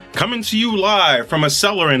Coming to you live from a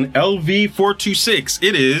cellar in LV426,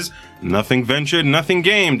 it is Nothing Ventured, Nothing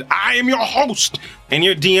Gamed. I am your host and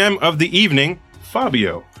your DM of the evening,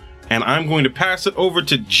 Fabio. And I'm going to pass it over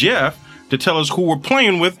to Jeff to tell us who we're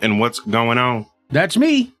playing with and what's going on. That's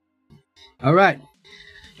me. All right.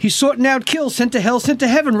 He's sorting out kills, sent to hell, sent to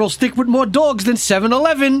heaven. Roll stick with more dogs than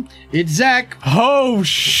 7-Eleven. It's Zach. Oh,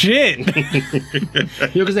 shit.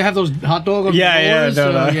 Because they have those hot dog on rollers.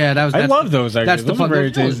 I love those, actually. That's the fun. Very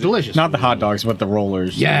Those are delicious. Not the hot dogs, but the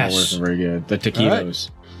rollers. Yes. The rollers are very good. The taquitos.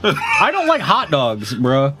 I don't like hot dogs,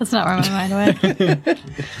 bro. That's not where my mind went.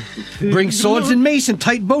 Bring swords and mace and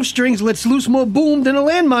tight bowstrings. Let's loose more boom than a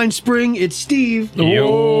landmine spring. It's Steve.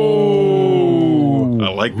 Yo. I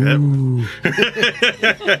like that.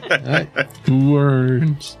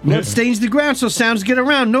 Words. Blood stains the ground so sounds get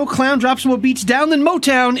around. No clown drops more beats down than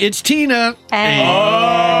Motown. It's Tina. Hey.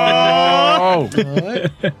 Oh.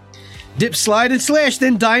 Dip, slide, and slash,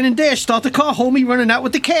 then dine and dash. Start the car, homie, running out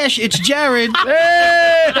with the cash. It's Jared.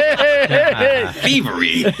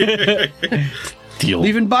 Thievery. Deal.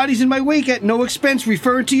 Leaving bodies in my wake at no expense,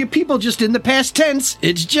 referring to your people just in the past tense.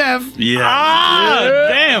 It's Jeff. Yeah.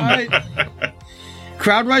 Damn. All right.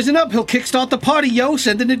 Crowd rising up, he'll kickstart the party, yo,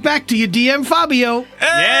 sending it back to your DM, Fabio. Hey!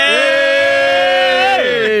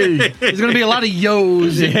 There's going to be a lot of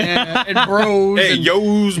yos and bros. Hey, and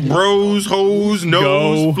yos, bros, hoes,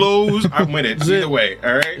 nose, Go. flows. I'm with it. Either way,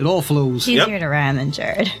 all right? it all flows. It's easier to rhyme than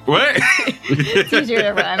Jared. What? It's easier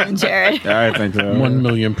to rhyme than Jared. I think so.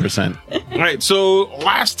 1,000,000%. All right, so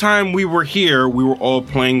last time we were here, we were all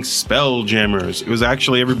playing Spelljammers. It was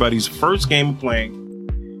actually everybody's first game of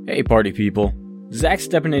playing. Hey party people, Zach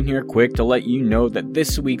stepping in here quick to let you know that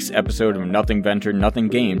this week's episode of Nothing Ventured, Nothing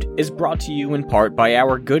Gamed is brought to you in part by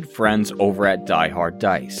our good friends over at Die Hard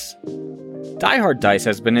Dice. Die Hard Dice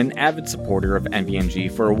has been an avid supporter of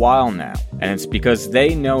NVNG for a while now, and it's because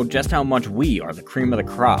they know just how much we are the cream of the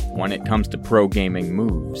crop when it comes to pro gaming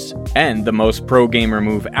moves. And the most pro gamer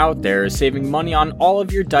move out there is saving money on all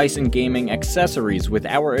of your dice and gaming accessories with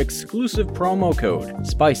our exclusive promo code,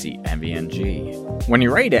 SPICYNVNG. When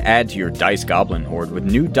you're ready to add to your Dice Goblin Horde with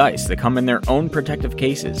new dice that come in their own protective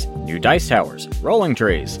cases, new dice towers, rolling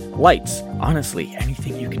trays, lights, honestly,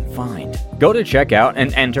 anything you can find, go to checkout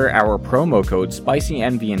and enter our promo code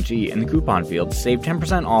SPICYNVNG in the coupon field to save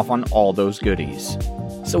 10% off on all those goodies.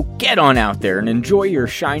 So get on out there and enjoy your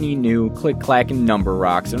shiny new click-clackin' number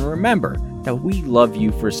rocks, and remember that we love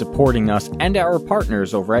you for supporting us and our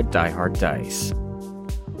partners over at Die Hard Dice.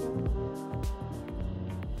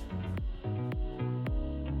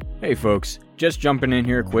 Hey folks, just jumping in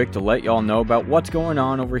here quick to let y'all know about what's going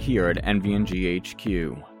on over here at NVNG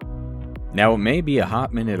HQ. Now it may be a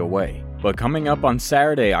hot minute away, but coming up on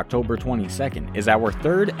Saturday, October 22nd is our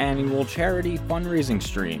third annual charity fundraising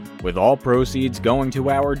stream, with all proceeds going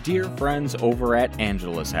to our dear friends over at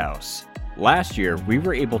Angela's House. Last year, we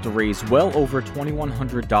were able to raise well over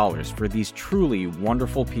 $2,100 for these truly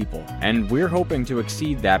wonderful people, and we're hoping to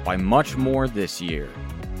exceed that by much more this year.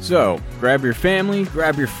 So, grab your family,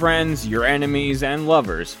 grab your friends, your enemies, and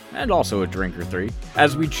lovers, and also a drink or three,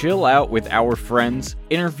 as we chill out with our friends,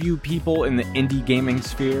 interview people in the indie gaming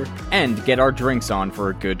sphere, and get our drinks on for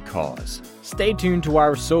a good cause. Stay tuned to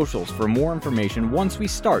our socials for more information once we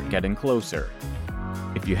start getting closer.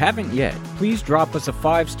 If you haven't yet, please drop us a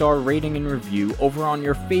 5-star rating and review over on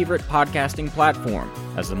your favorite podcasting platform,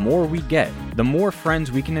 as the more we get, the more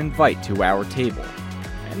friends we can invite to our table.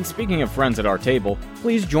 And speaking of friends at our table,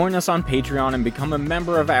 please join us on Patreon and become a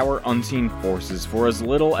member of our Unseen Forces for as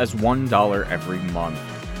little as $1 every month.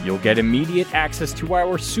 You'll get immediate access to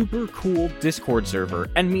our super cool Discord server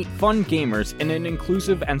and meet fun gamers in an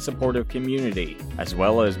inclusive and supportive community, as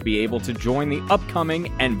well as be able to join the upcoming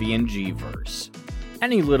NVNG-verse.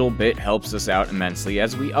 Any little bit helps us out immensely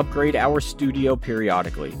as we upgrade our studio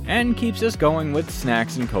periodically, and keeps us going with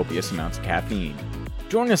snacks and copious amounts of caffeine.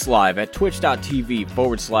 Join us live at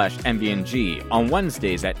twitch.tv/NVNG on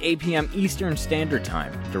Wednesdays at 8 p.m. Eastern Standard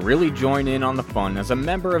Time to really join in on the fun as a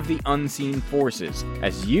member of the Unseen Forces,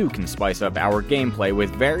 as you can spice up our gameplay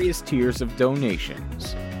with various tiers of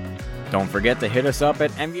donations. Don't forget to hit us up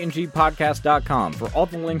at nvngpodcast.com for all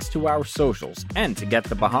the links to our socials and to get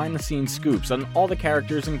the behind-the-scenes scoops on all the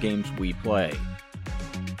characters and games we play.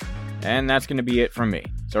 And that's going to be it from me.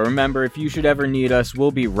 So remember, if you should ever need us,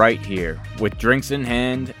 we'll be right here, with drinks in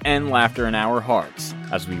hand and laughter in our hearts,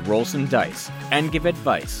 as we roll some dice and give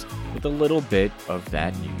advice with a little bit of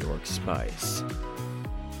that New York spice.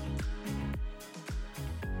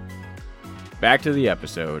 Back to the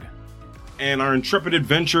episode. And our intrepid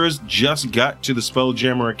adventurers just got to the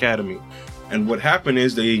Spelljammer Academy. And what happened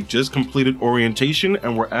is they just completed orientation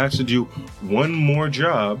and were asked to do one more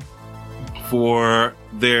job for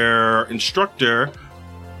their instructor,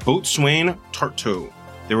 Boatswain Tarto.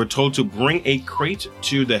 They were told to bring a crate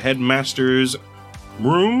to the headmaster's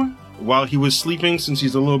room while he was sleeping since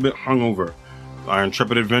he's a little bit hungover. Our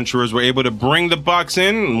intrepid adventurers were able to bring the box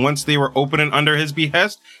in, and once they were open and under his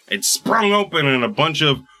behest, it sprung open and a bunch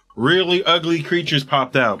of really ugly creatures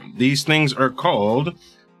popped out. These things are called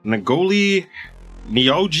Neogi,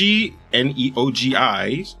 Neogi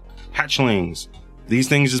hatchlings. These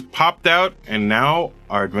things just popped out, and now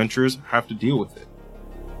our adventurers have to deal with it.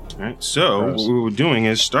 Alright, so what we were doing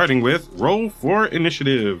is starting with roll for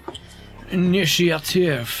initiative.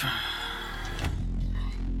 Initiative.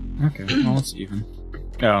 Okay, well, it's even.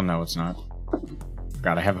 Oh, no, it's not.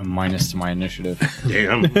 Gotta have a minus to my initiative.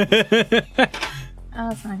 Damn. Oh,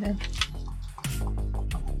 that's not good.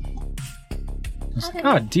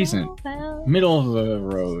 Oh, decent. Middle of the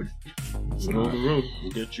road. Middle of the road.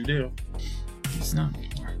 We'll get you there. It's not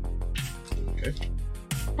anymore. Okay.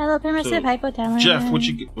 Hello, permissive So, hypothalamus. Jeff,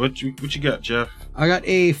 what you got, Jeff? I got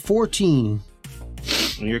a 14.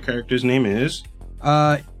 And your character's name is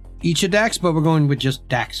Each a Dax, but we're going with just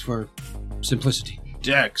Dax for simplicity.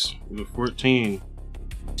 Dex with a 14.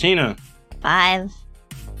 Tina, 5.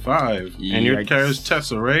 5. And your Yikes. character's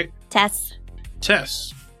Tessa, right? Tess.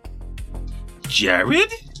 Tess.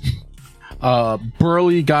 Jared?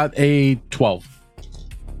 Burley got a 12.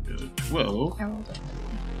 12. I rolled it.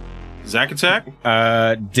 Zack Attack?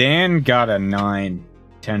 Dan got a 9.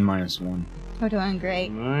 10 minus 1. We're doing great.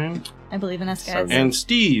 9. I believe in us, guys. And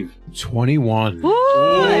Steve. 21. Woo!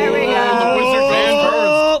 There we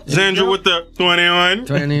go. Xandra with the 21.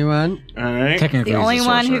 21. Alright. Technically, The he's only a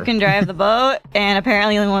one who sorcerer. can drive the boat, and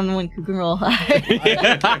apparently the only one who can roll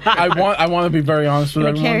high. I want to be very honest with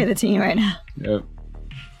I'm gonna carry everyone. the team right now. Yep.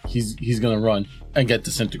 He's gonna run and get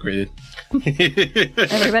disintegrated.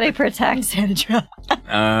 Everybody protect Sandra.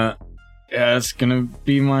 Yeah, it's gonna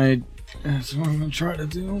be my. That's what I'm gonna try to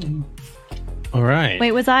do. All right.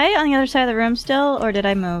 Wait, was I on the other side of the room still, or did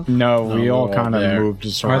I move? No, we No, all we're kind of there. moved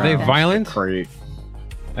to Are they Okay. violent? Crate.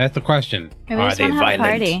 That's the question. Maybe we just want to have a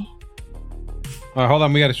party. Hold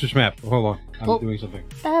on, we gotta switch map. Hold on, I'm Oh. doing something.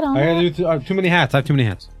 Bad on I gotta that. do too many hats. I have too many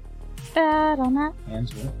hats. Bad on that.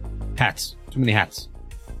 Hands what? Hats. Too many hats.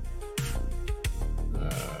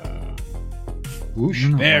 Whoosh.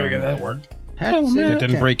 No, There we go. no, That no. worked. Hats It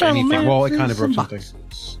didn't break anything. Well, it kind of broke something.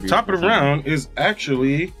 Top of the round is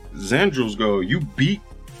actually Xandra's go. You beat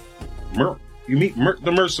Merc. You meet Merc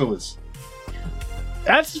the Merciless.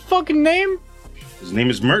 That's his fucking name? His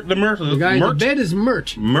name is Mert the Merciless. The guy in the Mert, bed is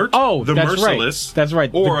Mert. Mert Oh, the that's Merciless. right. That's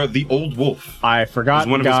right. Or the Old Wolf. I forgot Is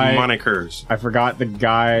one the of guy. his monikers. I forgot the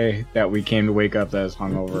guy that we came to wake up that was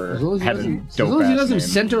hungover. As long as he Had a doesn't, as dope long as he ass doesn't name.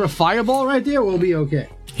 center a fireball right there, we'll be okay.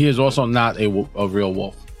 He is also not a real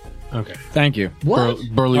wolf. Okay. Thank you. What?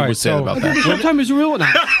 Burley All right, would say so- about that. Sometimes he's a real one.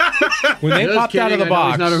 When they Just popped out of kidding, the I know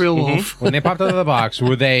he's box, not a real wolf. when they popped out of the box,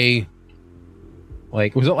 were they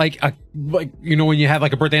like? Was it like a when you have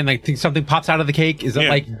like a birthday and like something pops out of the cake? Is it Yeah.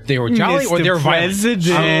 like they were jolly or they were violent?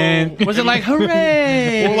 President. Was it like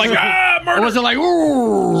hooray? Or like Or was it like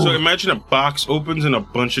ooh? So imagine a box opens and a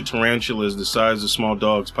bunch of tarantulas the size of small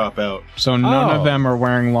dogs pop out. So none Oh. of them are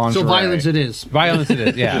wearing lingerie. So violence it is. violence? It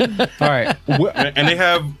is. Yeah. All right. And they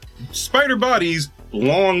have spider bodies,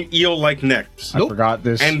 long eel-like necks. I forgot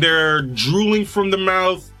this. And they're drooling from the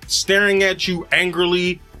mouth, staring at you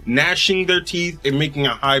angrily, gnashing their teeth, and making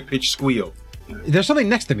a high-pitched squeal. There's something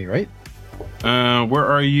next to me, right? Where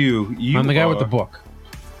are you? I'm the guy with are the book.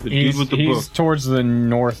 The dude with the he's book. towards the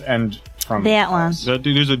north end from That one. us. That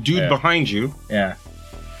dude, there's a dude Yeah. behind you, Yeah.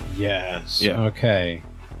 Yes. Yeah. Okay.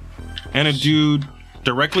 and a dude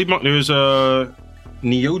directly. There's a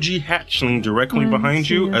Neogi hatchling directly 1, behind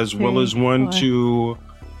you, 2, as well 3, as one 4. to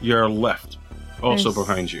your left, also There's-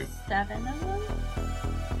 behind you, 7 of them?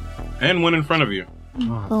 and one in front of you.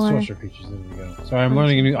 Oh, Four. sorcerer creatures. There we go. So I'm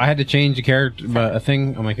learning a new. I had to change a character, a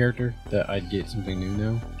thing on my character that I'd get something new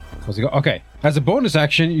now. Okay. As a bonus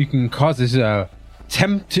action, you can cause this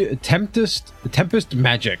tempest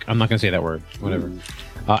magic. I'm not gonna say that word. Whatever.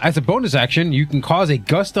 As a bonus action, you can cause a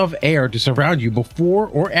gust of air to surround you before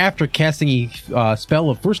or after casting a spell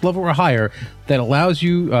of first level or higher that allows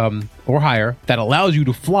you, that allows you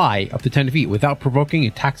to fly up to 10 feet without provoking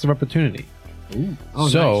attacks of opportunity. Oh,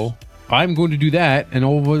 So nice. I'm going to do that, and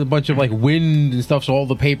over a bunch of like wind and stuff. So all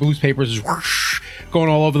the newspapers is whoosh, going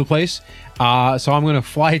all over the place. So I'm going to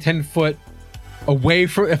fly 10 foot away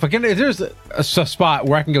from. If there's a spot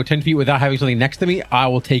where I can go 10 feet without having something next to me, I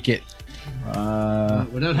will take it.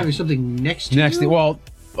 Without having something next to you? Well,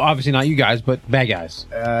 obviously not you guys, but bad guys.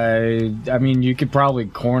 I mean, you could probably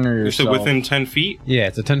corner You said yourself. within 10 feet? Yeah,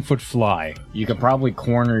 it's a 10-foot fly. You could probably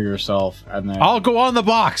corner yourself and then. I'll go on the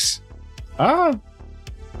box. Ah, You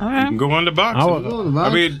can go on the box.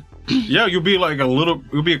 I mean, yeah, you'll be like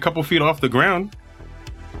you'll be a couple feet off the ground.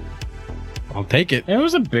 I'll take it. it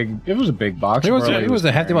was a big box. It was Burley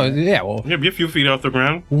a hefty box. carrying. Yeah, well, Yeah, be a few feet off the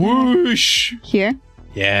ground. whoosh. Here.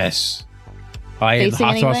 Yes. I and the Facing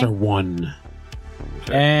hot sauce anyway? are one.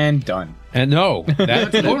 And done. And no,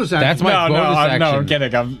 that's bonus action. That's my bonus action. No, I'm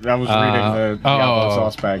kidding. I was reading the Diablo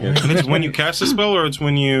sauce packet. And it's when you cast a spell, or it's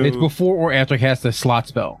when you. It's before or after I cast the slot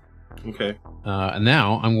spell. Okay. And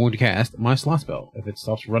now I'm going to cast my slot spell if it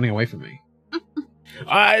stops running away from me.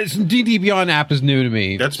 D&D Beyond app is new to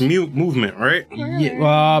me. That's mute movement, right?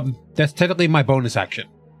 Yeah, that's technically my bonus action.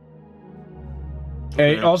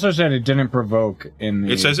 It also said it didn't provoke in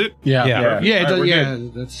the. It says it? Yeah. Yeah. Yeah. Yeah, it Alright, does, we're yeah,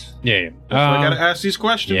 good. that's... Yeah. That's why I gotta ask these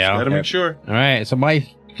questions. yeah, Gotta okay. make sure. All right, so my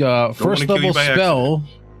first wanna kill you level by spell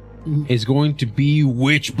is going to be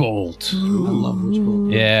Witch Bolt. I love Witch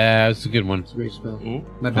Bolt. Yeah, it's a good one. It's a great spell. Ooh.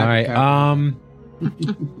 My All right. character.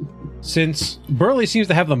 Since Burley seems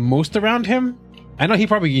to have the most around him, I know he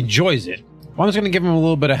probably enjoys it. I'm just going to give him a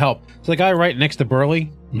little bit of help. So the guy right next to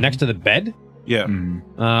Burley, next to the bed, Yeah.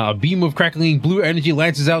 a beam of crackling blue energy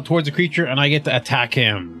lances out towards the creature, and I get to attack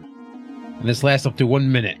him. And this lasts up to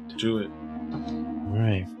 1 minute. Do it. All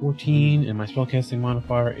right, 14, and my spellcasting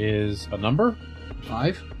modifier is a number.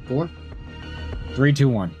 5, 4. 3, 2,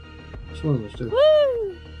 1. It's one of those two. Woo!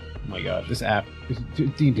 Oh my god, this app.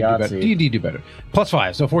 D&D do better. Yahtzee. D&D do better. Plus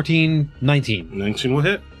 5, so 14, 19. 19 will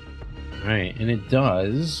hit. All right, and it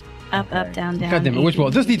does... Up, down, down. God damn it, which one?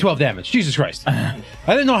 It does D12 damage. Jesus Christ. I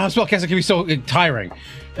didn't know how spellcasting can be so tiring.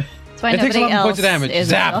 That's why It takes nobody 11 points of else damage. is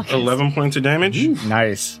Zap. well. 11 points of damage.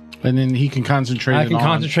 Nice. And then he can concentrate. I can on-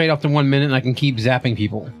 concentrate up to 1 minute, and I can keep zapping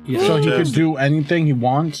people. So he could do anything he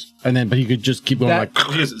wants, and then but he could just keep going That- like.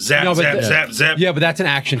 He just zap, No, but zap, the- zap, zap. Yeah, but that's an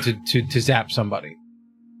action to zap somebody.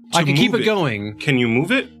 I can keep move it going. Can you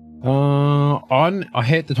move it? On a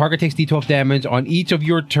hit, the target takes D12 damage. On each of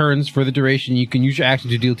your turns for the duration, you can use your action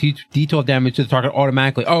to deal D12 damage to the target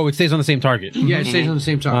automatically. Oh, it stays on the same target. Yeah, it stays on the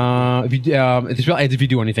same target. If you it's as well as if you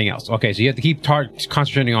do anything else. Okay, so you have to keep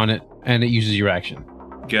concentrating on it, and it uses your action.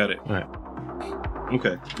 Got it. All right.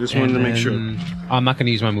 Okay. Just wanted to make sure. I'm not going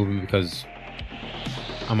to use my movement because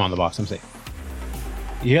I'm on the box. I'm safe.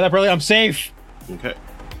 You hear that, Burley? I'm safe. Okay.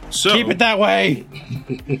 So Keep it that way.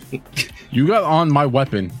 You got on my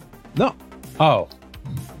weapon. No. Oh.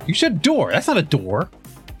 You said door. That's not a door.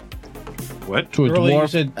 what? To a Earlier you dwarf,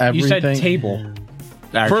 said- You everything. said table.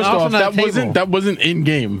 First Also off, not a that table. wasn't in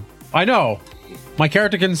game. I know. My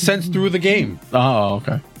character can sense through the game. Oh,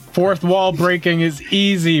 okay. Fourth wall breaking is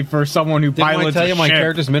easy for someone who Didn't I pilots tell a you my ship.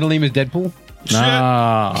 character's middle name is Deadpool? Shit.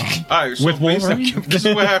 Ah, All right. So With Wolverine? basically, this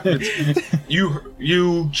is what happens.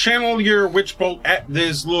 You channel your witch bolt at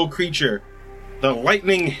this little creature. The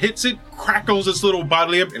lightning hits it, crackles its little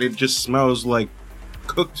body up, and it just smells like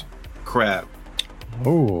cooked crab.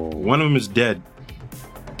 Oh. One of them is dead.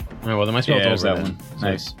 Oh, well, then my spell's Yeah, over there's that then. one. So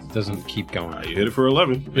Nice. it doesn't keep going. You hit it for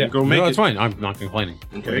 11. Didn't go make no, it. it's fine. I'm not complaining.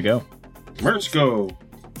 Okay. There you go. Mert's go.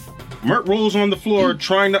 Mert rolls on the floor,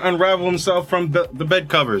 trying to unravel himself from the bed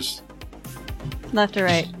covers. Left or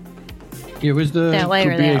right? Here was the... That way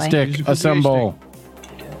or could be that a way? stick. Assemble.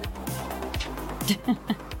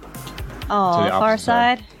 Oh, the far opposite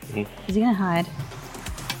side. side. Is he gonna hide?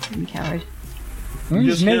 I'm a coward. You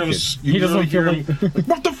just hear him. You He doesn't literally feel hear him. Like,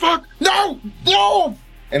 what the fuck? No! No!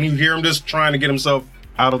 And you hear him just trying to get himself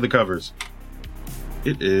out of the covers.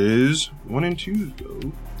 It is 1 and 2's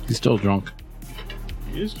go. He's still drunk.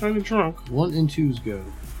 He is kind of drunk. 1 and 2's go.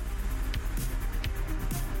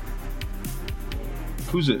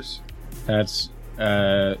 Who's this? That's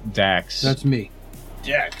Dax. That's me.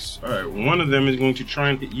 Dax. All right, one of them is going to try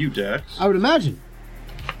and hit you, Dax. I would imagine.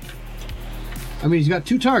 I mean, he's got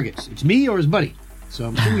 2 targets. It's me or his buddy. So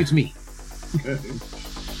I'm assuming it's me. Okay.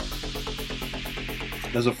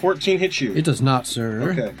 Does a 14 hit you? It does not,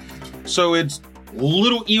 sir. Okay. So it's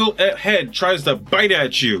little eel head tries to bite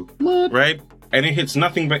at you, What? right? And it hits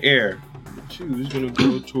nothing but air. 2 is going to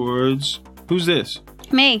go towards... Who's this?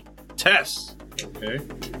 Me. Tess. Okay.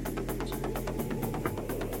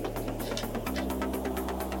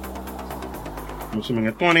 I'm assuming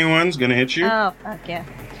a 21's going to hit you. Oh, fuck yeah.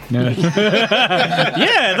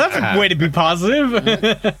 Yeah, that's a way to be positive.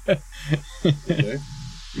 Okay.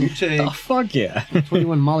 You take... Oh, fuck yeah.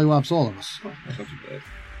 21 mollywops all of us. That's not too bad.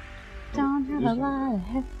 Don't have a lot of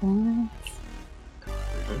headphones.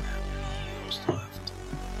 It's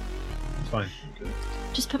fine.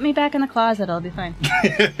 Just put me back in the closet. I'll be fine.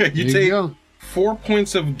 You There you take go. 4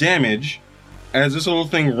 points of damage as this little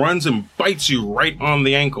thing runs and bites you right on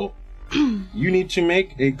the ankle. You need to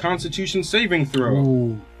make a Constitution saving throw.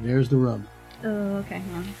 Oh, there's the rub. Oh, okay.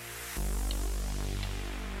 Hang on.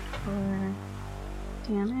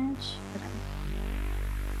 4 damage. Okay.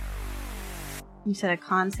 You said a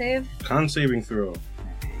con save? Con saving throw.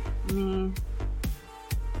 Let me.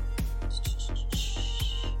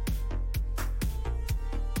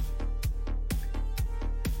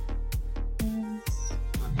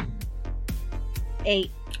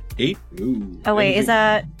 8. 8? Ooh. Oh wait, is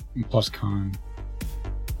that Plus con.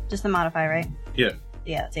 just the modifier, right? Yeah.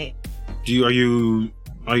 Yeah, it's 8. Are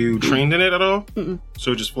you trained in it at all? Mm-mm.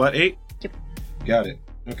 So just flat 8? Yep. Got it.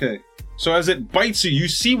 Okay. So as it bites you, you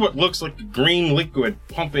see what looks like green liquid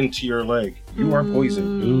pump into your leg. You are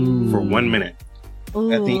poisoned for 1 minute.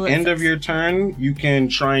 Ooh, At the that end of sucks. your turn, you can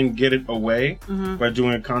try and get it away Mhm. by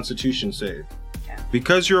doing a Constitution save. Okay.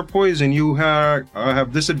 Because you're poisoned, you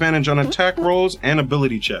have disadvantage on attack rolls and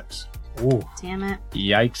ability checks. Ooh. Damn it.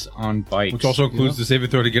 Yikes on bites. Which also includes the saving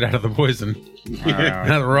throw to get out of the poison.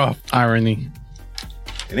 Not rough. Irony.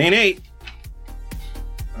 It ain't 8.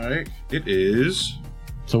 Alright, it is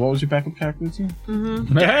So what was your backup character?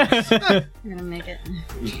 Mm-hmm. You're gonna make it.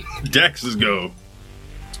 Dex's go.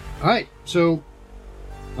 All right, so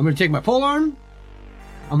I'm gonna take my polearm.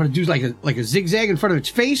 I'm gonna do like a zigzag in front of its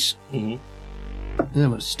face, Mhm. and then I'm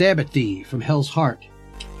gonna stab at thee from Hell's Heart.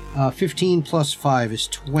 15 plus 5 is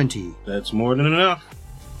 20. That's more than enough.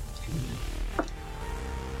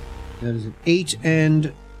 That is an 8,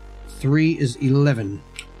 and 3 is 11.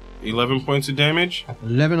 11 points of damage.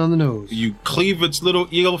 11 on the nose. You cleave its little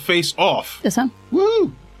eel face off. This one?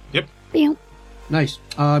 Woo! Yep. Bam. Nice.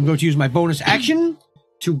 I'm going to use my bonus action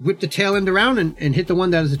to whip the tail end around and hit the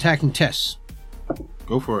one that is attacking Tess.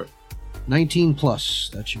 Go for it. 19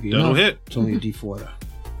 plus. That should be That'll enough. hit. It's only a d4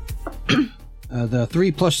 though. The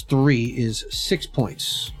 3 plus 3 is 6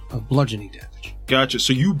 points of bludgeoning damage. Gotcha.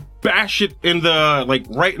 So you bash it in the, like,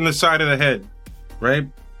 right in the side of the head, right?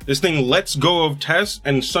 This thing lets go of Tess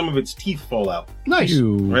and some of its teeth fall out, Nice.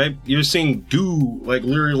 right? You're seeing goo, like,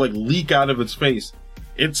 literally, like, leak out of its face.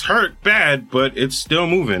 It's hurt bad, but it's still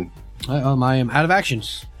moving. I am out of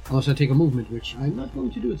actions. Unless I take a movement, which I'm not going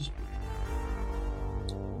to do at this point.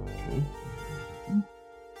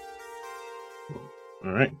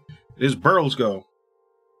 All right. It is Burl's go.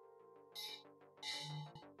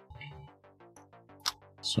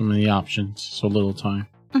 So many options, so little time.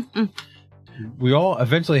 We all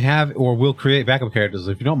eventually have or will create backup characters.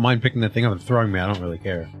 If you don't mind picking that thing up and throwing me, I don't really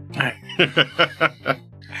care. I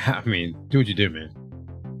mean, do what you do, man.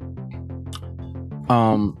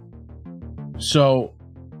 So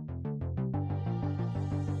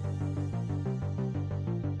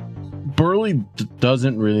Burley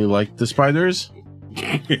doesn't really like the spiders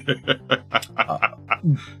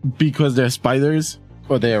because they're spiders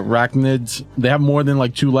or they're arachnids. They have more than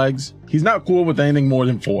like 2 legs. He's not cool with anything more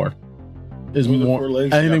than 4. Is More than more 4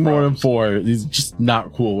 legs, anything got more than problems. 4. He's just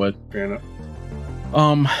not cool with. Fair enough.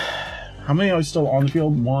 How many are still on the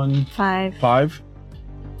field? 1, 5. 5.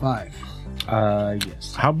 5.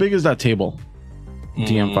 Yes. How big is that table?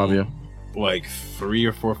 DM Fabio. Like 3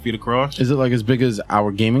 or 4 feet across. Is it like as big as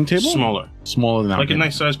our gaming table? Smaller. Smaller than our Like a gaming.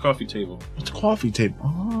 nice sized coffee table. It's a coffee table.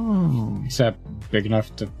 Oh. Is that big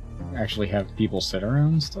enough to actually have people sit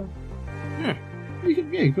around and stuff? You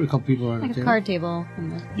can put a couple people around Like the a table. card table in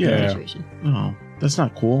the Yeah. situation. No, that's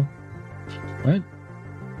not cool. What?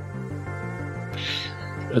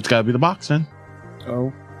 It's gotta be the box then.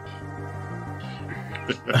 Oh.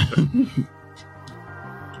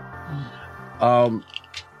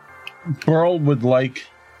 Burl would like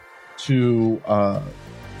to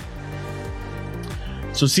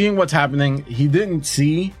so seeing what's happening, he didn't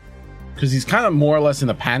see, because he's kind of more or less in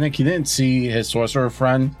a panic, he didn't see his sorcerer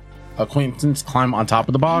friend acquaintance climb on top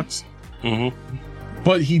of the box, Mm-hmm.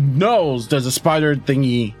 but he knows there's a spider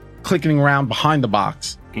thingy clicking around behind the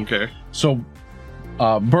box. Okay. So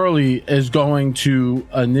Burley is going to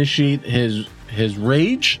initiate his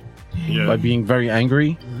rage Yeah. by being very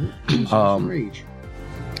angry. Rage.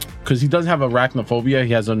 Because he doesn't have arachnophobia,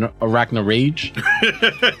 he has an arachno rage.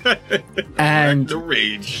 And the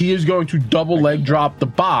rage. he is going to double leg drop the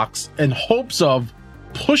box in hopes of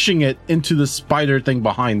pushing it into the spider thing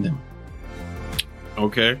behind him.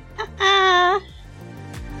 Okay.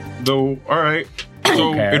 Though, all right.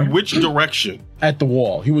 So, Okay. in which direction? At the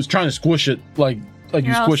wall. He was trying to squish it like you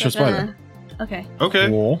You're squish a also spider. Okay. Okay.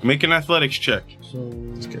 Wall. Make an athletics check. So,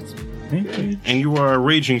 And you are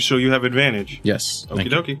raging, so you have advantage. Yes. Okie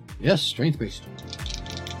Thank you. dokie. yes, strength based.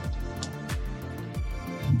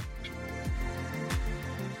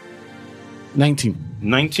 19.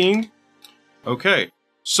 19. Okay.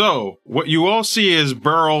 So, what you all see is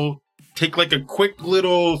Burl take like a quick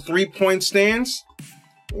little 3-point stance,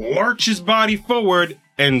 lurch his body forward,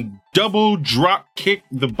 and double drop kick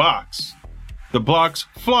the box. The box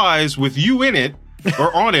flies with you in it,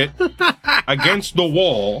 or on it, against the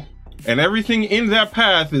wall, and everything in that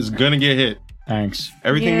path is gonna get hit. Thanks.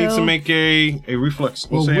 Everything Ew. needs to make a reflex.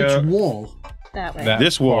 We'll Well, say which wall? That way. That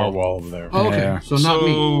This wall. far wall over there. Oh, okay, Yeah. so not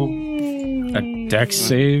me. A dex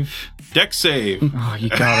save? Deck save. Oh, you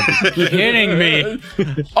gotta be kidding me.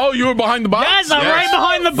 Oh, you were behind the box? Yes, I'm Yes. right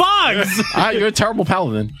behind the box. You're a terrible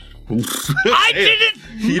paladin. I didn't.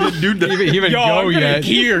 He didn't do that. Even Yo, go I'm gonna yet.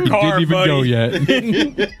 key your He car, didn't even buddy. go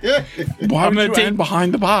yet. Why I'm would gonna you take- end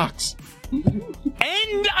behind the box?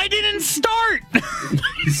 And I didn't start.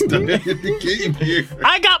 Started the game here.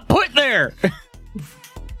 I got put there.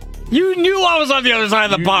 You knew I was on the other side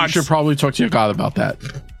of the You box. should probably talk to your god about that.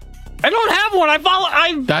 I don't have one. I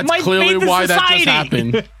follow. That's my clearly faith is why society. that just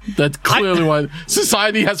happened. That's clearly why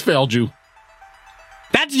society has failed you.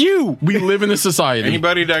 That's you. We live in a society.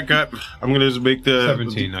 Anybody that got, I'm gonna just make the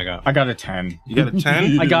 17 I got. I got a 10. You got a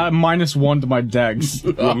 10? I got a -1 to my dex.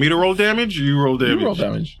 You want me to roll damage? Or you roll damage. You roll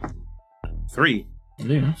damage. 3.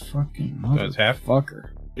 Yeah, fucking That's half. fucker.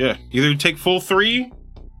 Yeah. Either take full 3.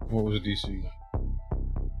 What was the DC?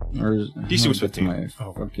 Or DC was that's 15. my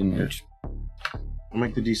fucking itch. I'll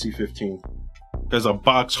make the DC 15. As a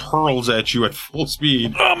box hurls at you at full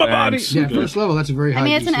speed. Oh my body. Yeah, first level, that's a very high I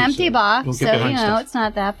mean, it's an DC, empty so box, don't so, get you behind know, stuff. it's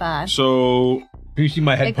not that bad. So You see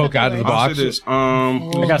my head It poke could out of the be. I'll box. say this.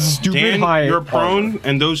 I got stupid Dan, high. you're prone,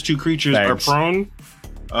 and those two creatures Thanks. are prone.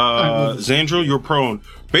 Xandril, you're prone.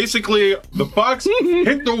 Basically, the box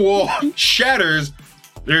hit the wall, shatters.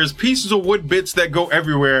 There's pieces of wood bits that go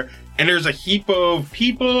everywhere, and there's a heap of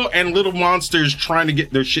people and little monsters trying to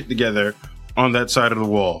get their shit together on that side of the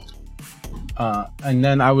wall. And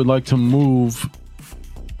then I would like to move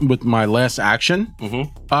with my last action.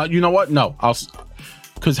 Mm-hmm. You know what? No, I'll.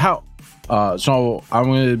 Because how? So I'm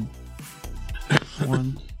gonna.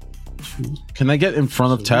 1, 2. Can I get in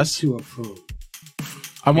front of Tess? Two up front.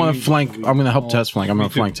 I want to flank. I'm gonna help Tess flank. I'm gonna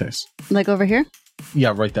flank Tess. Like over here?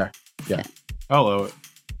 Yeah, right there. Yeah. Hello.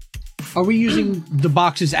 Are we using the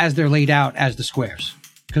boxes as they're laid out as the squares?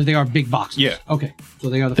 Because they are big boxes. Yeah. Okay. So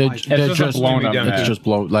they are the They're, five. they're just just blown up down It's there. just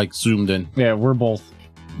blow like zoomed in. Yeah, we're both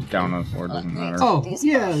down on the floor. Doesn't matter. Oh,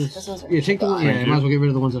 yeah. Yeah, take the one. Yeah, might as well get rid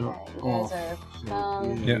of the ones that are off.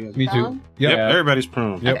 Yeah, me too. Yep, Yeah. everybody's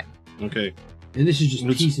prone. Yep. Okay. And this is just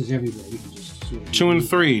It's- pieces everywhere. We can just sort of 2 and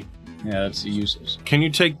 3. Yeah, that's useless. Can you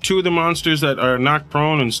take 2 of the monsters that are knocked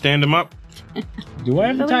prone and stand them up? Do I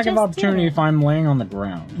have But we attack of just opportunity did. if I'm laying on the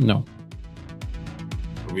ground? No,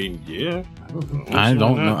 I mean, yeah. I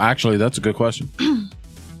don't know. Actually, that's a good question.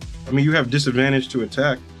 I mean, you have disadvantage to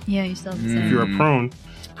attack Yeah, you still have the if same. you're a prone.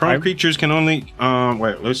 Prone I- creatures can only.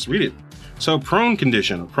 Wait, let's read it. So, prone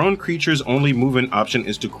condition. A prone creature's only movement option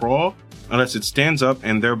is to crawl unless it stands up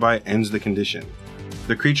and thereby ends the condition.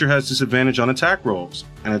 The creature has disadvantage on attack rolls.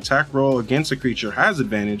 An attack roll against a creature has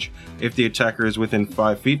advantage if the attacker is within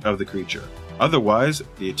 5 feet of the creature. Otherwise,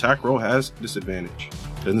 the attack roll has disadvantage.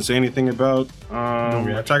 Doesn't say anything about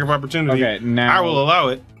attack of opportunity. Okay, now I will allow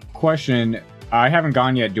it. question. I haven't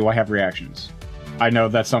gone yet. Do I have reactions? I know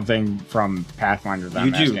that's something from Pathfinder that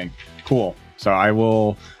You I'm do. asking. Cool. So I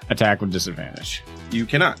will attack with disadvantage. You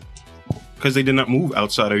cannot. Because they did not move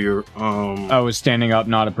outside of your. Oh, is standing up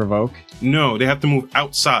not a provoke? No, they have to move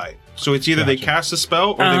outside. So it's either they cast a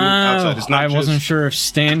spell or they move outside. It's not I just, wasn't sure if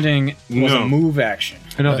standing was No. a move action.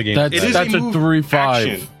 Another game. That's It is that's a a move 3/5.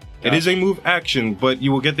 action. It is a move action, but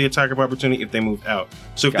you will get the attack of opportunity if they move out.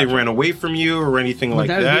 So if Gotcha. they ran away from you or anything But like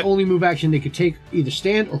that is that, the only move action they could take, either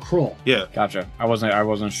stand or crawl. yeah. Gotcha. I wasn't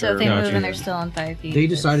So sure. if they Gotcha. move and they're still on 5 feet. They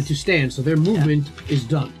decided to stand, so their movement is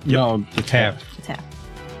done. No, It's half. It's half.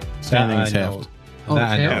 standing That is I half. know. Oh,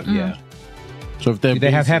 That I it's know, half? yeah. So if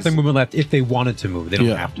They have half their movement left if they wanted to move. They don't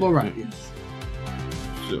Yeah. have to. Well, right. Yes.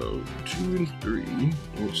 So 2 and 3.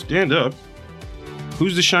 We'll stand up.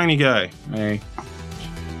 Who's the shiny guy? Hey,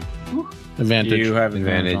 advantage. you have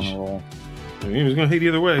advantage. Advantage. On the roll. I mean, he's gonna hit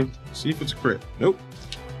either way. See if it's a crit. Nope.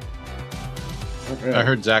 I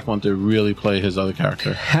heard Zach want to really play his other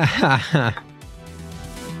character.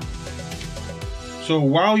 So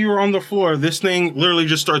while you're on the floor, this thing literally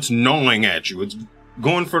just starts gnawing at you. It's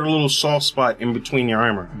going for the little soft spot in between your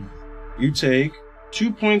armor. You take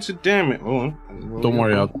 2 points of damage. Hold on. Don't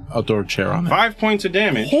worry, I'll throw a chair on it. 5 points of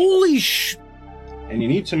damage. Holy sh! And you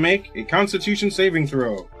need to make a Constitution saving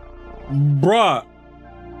throw. Bruh.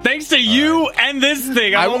 Thanks to you and this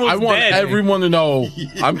thing, I I'm almost want dead. everyone to know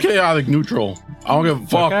I'm chaotic neutral. I don't give a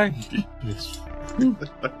fuck. Okay.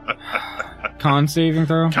 con saving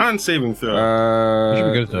throw? Con saving throw. You should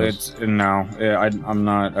be good at those. I'm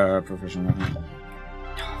not proficient at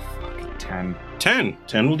that. 10. 10.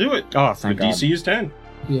 10 will do it. Oh, The thank God. DC is 10.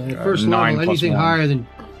 Yeah, at first 9 level, plus anything 1. higher than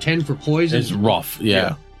 10 for poison. It's rough.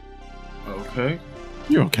 Yeah. Okay.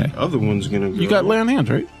 You're okay. Other one's gonna go. You got lay on hands,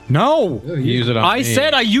 right? No! Oh, Use it on I me.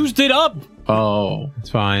 said I used it up Oh. It's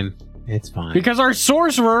fine. It's fine. because our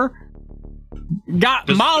sorcerer got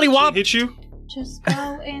Does 13 mollywop. hit you? Just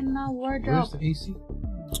go in the wardrobe. Where's the AC?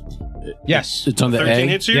 Yes. It's on the 13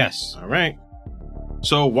 A. hits you? Yes. All right.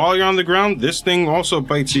 So while you're on the ground, this thing also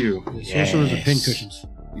bites you. The sorcerers are pincushions.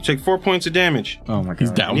 You take 4 points of damage. Oh my God. He's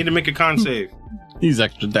You down. need to make a con save. He's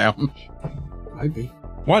extra down. Might be.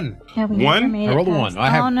 1. Yeah, we One? never made I it rolled a past- 1. I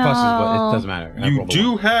have oh, no. pluses, but it doesn't matter. I You rolled a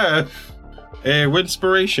do 1. have a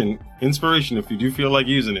inspiration. Inspiration if you do feel like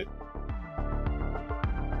using it.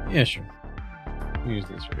 Yeah, sure. Use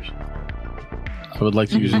the inspiration. I would like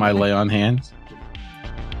to use my lay on hands.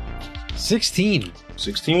 16.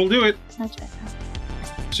 16 will do it. Such a-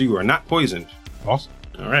 So you are not poisoned. Awesome.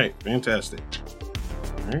 All right. Fantastic.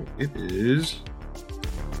 All right. It is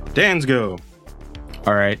Dan's go.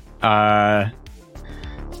 All right.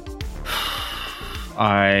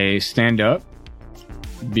 I stand up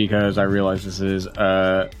because I realize this is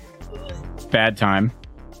a bad time.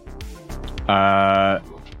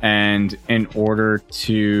 And in order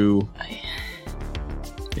to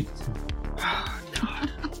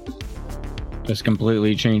just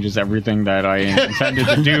completely changes everything that I intended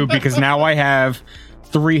to do because now I have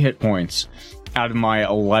 3 hit points out of my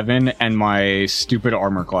 11 and my stupid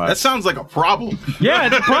armor class. That sounds like a problem. Yeah,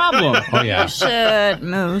 it's a problem. Oh, yeah. Should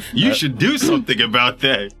move. You should do something about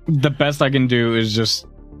that. The best I can do is just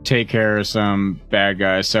take care of some bad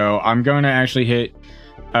guys. So I'm going to actually hit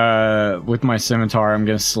with my scimitar. I'm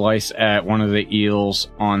going to slice at one of the eels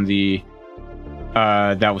on the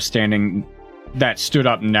that stood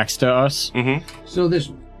up next to us. Mm-hmm. So this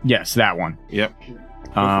one. Yes, that one. Yep.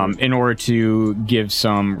 In order to give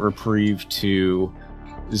some reprieve to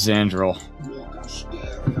Xandril.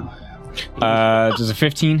 Does a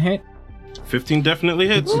 15 hit? 15 definitely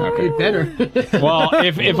hits. It better. Well,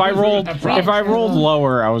 if I rolled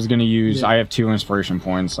lower, I was gonna use. I have 2 inspiration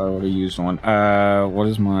points. So I would have used one. What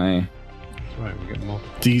is my? Right, we get them all.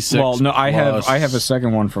 D6. Well, no, I plus have a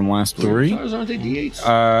second one from last week. 3. Stars aren't they D8s?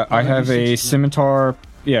 I have a scimitar.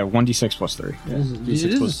 Yeah, 1d6 plus 3. it is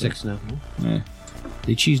a 6 now. Yeah.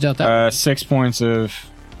 They cheesed out that. 6 points of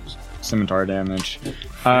scimitar damage.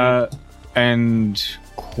 And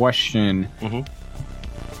question: Mhm.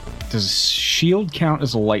 Does shield count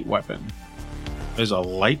as a light weapon? Is a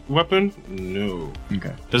light weapon? No.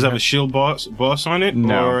 Okay. Does it have a shield boss on it?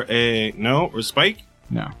 No. Or a or spike?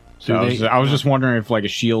 No. So I was just wondering if like a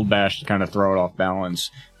shield bash to kind of throw it off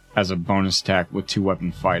balance as a bonus attack with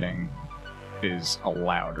 2-weapon fighting is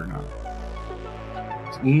allowed or not.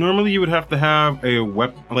 Normally, you would have to have a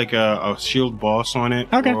weapon, like a shield boss on it.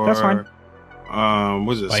 Okay, or, that's fine.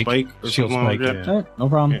 Was it Spike. spike or Shield something like spike, that? yeah. No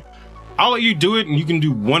problem. Yeah. I'll let you do it, and you can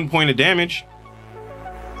do 1 point of damage.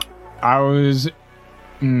 I was,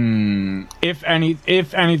 if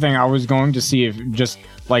anything, I was going to see if just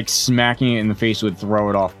like smacking it in the face would throw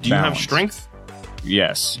it off. Do you have balance. strength?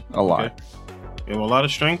 Yes, a lot. Okay. You have a lot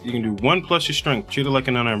of strength. You can do 1 plus your strength. Treat it like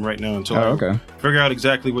an unarmed right now until Oh, I okay. figure out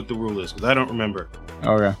exactly what the rule is, because I don't remember.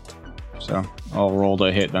 Okay. So I'll roll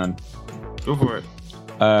the hit then. Go for it.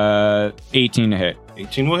 18 to hit.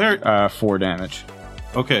 18 will hurt. 4 damage.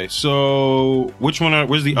 Okay, so which one?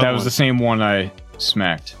 Where's the other That was one? the same one I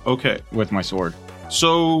smacked Okay, with my sword.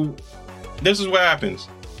 so this is what happens.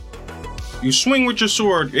 You swing with your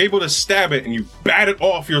sword, you're able to stab it, and you bat it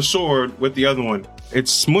off your sword with the other one. It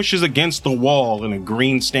smushes against the wall in a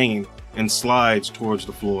green stain and slides towards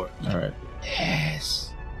the floor. All right. Yes.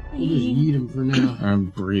 We'll just eat him for now. I'm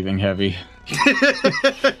breathing heavy.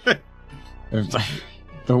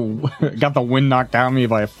 Got the wind knocked out of me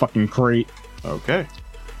by a fucking crate. Okay,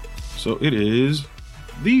 so it is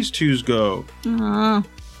these two's go. Aw.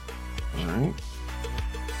 All right.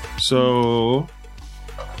 So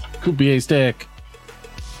Croupier stick.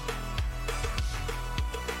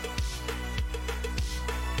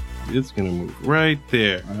 it's gonna move right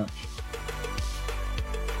there. Uh-huh.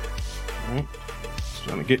 All right. It's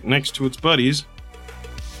trying to get next to its buddies.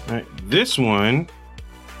 All right. This one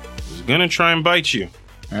is gonna try and bite you.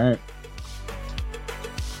 All right.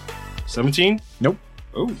 17? Nope.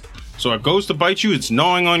 Oh. So it goes to bite you. It's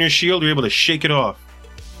gnawing on your shield. You're able to shake it off.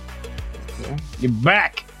 Get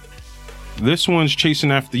back. This one's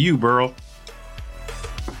chasing after you, Burl.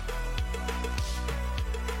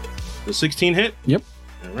 The 16 hit? Yep.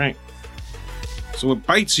 All right. So it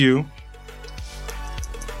bites you.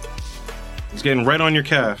 It's getting right on your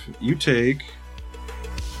calf. You take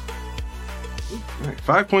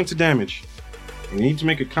 5 points of damage. You need to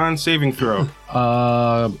make a con saving throw.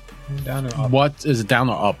 Down or up? What is it,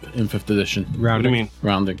 down or up in 5th edition? What do you mean?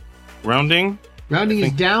 Rounding. Rounding? Rounding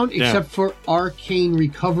is down, down. except for Arcane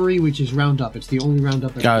Recovery, which is round up. It's the only round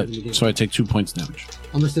up. Got it. So I take 2 points damage.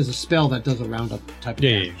 Unless there's a spell that does a round up type of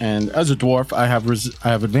Yeah, damage. yeah. And as a dwarf, I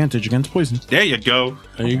have advantage against poison. There you go.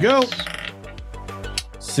 There you go.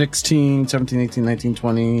 16, 17, 18, 19,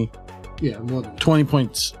 20. Yeah, more than 20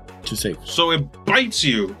 points to save. So it bites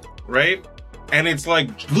you, right? And it's like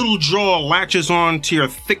little jaw latches on to your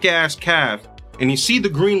thick ass calf, and you see the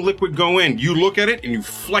green liquid go in. You look at it and you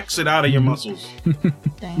flex it out of your muscles.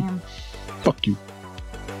 Damn. Fuck you.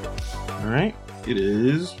 All right. It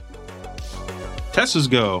is Tessa's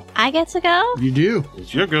go. I get to go? You do.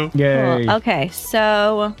 It's your go. Yay. Cool. Okay,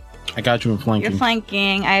 so I got you in flanking. you're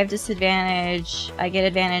flanking. I have disadvantage. I get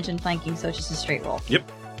advantage in flanking, so it's just a straight roll. Yep.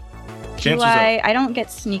 Do Chances I don't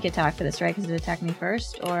get sneak attack for this, right? Because it attacked me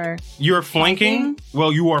first, or You're flanking?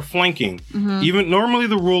 Well, you are flanking. Even normally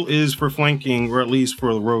the rule is for flanking, or at least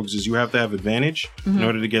for the rogues, is you have to have advantage in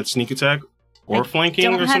order to get sneak attack or flanking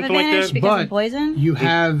don't or have something like advantage that. because But of poison. You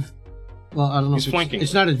have. Well, I don't know. He's if flanking.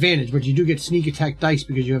 It's not advantage, but you do get sneak attack dice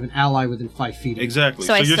because you have an ally within 5 feet. of you. Exactly.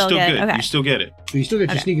 So I you're still still get- good. okay. You still get it. So you still get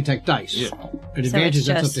your Okay. sneak attack dice. Yeah. An So advantage, it's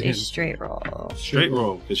that's up just to a him. straight roll. Straight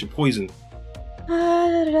roll, because you're poisoned.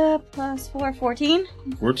 Plus 4, 14.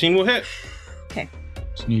 14 will hit. Okay.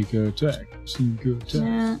 Sneak attack. Sneak attack.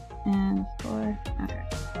 Yeah, and 4.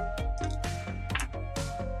 Okay.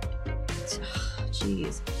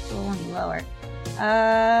 Jeez, roll any lower.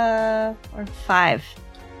 Or 5.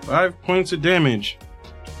 5 points of damage.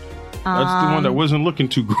 That's the one that wasn't looking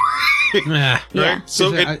too great. Nah. Yeah. Right?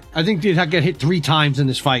 So it, I think it got hit 3 times in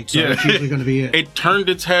this fight, so Yeah. that's usually going to be it. it turned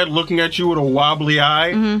its head looking at you with a wobbly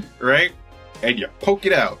eye, Mm-hmm. right? And you poke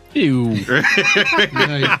it out. Ew.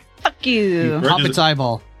 Yeah, Fuck you. Right. pop its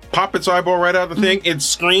eyeball. Pop its eyeball right out the thing. It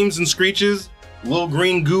screams and screeches. Little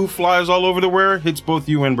green goo flies all over the where, hits both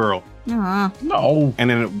you and Burl. Aw, No. And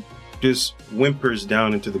then it just whimpers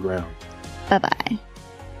down into the ground. bye-bye.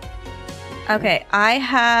 Okay,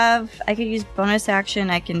 I could use bonus action.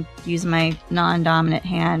 I can use my non-dominant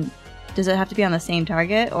hand. Does it have to be on the same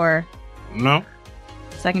target, or No?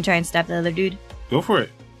 so I can try and stab the other dude? Go for it.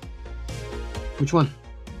 Which one?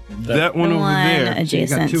 That one The over one there. So you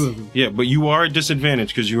got adjacent. 2 of them. Yeah, but you are at disadvantage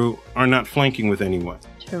because you are not flanking with anyone.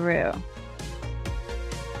 True.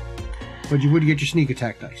 But you would get your sneak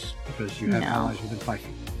attack dice because you have No. allies within 5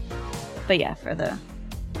 feet. But yeah,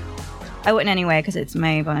 I wouldn't anyway because it's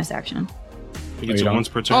my bonus action. You get you to don't? once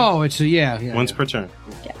per turn. Oh, it's a yeah. Once per turn.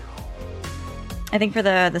 I think for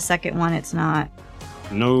the second one, it's not.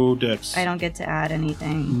 No dex. I don't get to add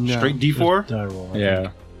anything. No. Straight D4? Die roll. Yeah.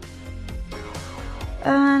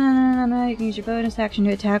 No. You can use your bonus action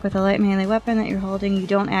to attack with a light melee weapon that you're holding. You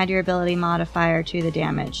don't add your ability modifier to the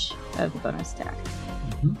damage of the bonus attack.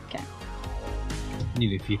 Okay.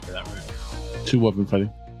 Need a feat for that, right? 2 weapon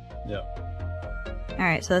fighting.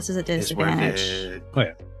 Alright, so this is a It's worth disadvantage. it. Oh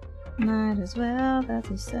yeah. Might as well. That's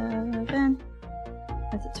a 7.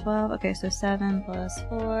 That's a 12. Okay, so 7 plus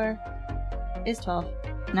 4 is 12.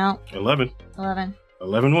 No, 11. 11.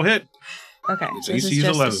 11 will hit. Okay, Its so this AC is is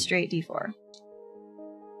just 11. a straight D4.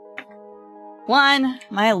 1.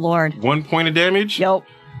 My lord. 1 point of damage. Yup.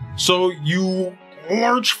 So you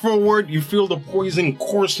march forward, you feel the poison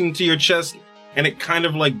course into your chest, and it kind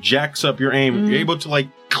of like jacks up your aim. You're able to like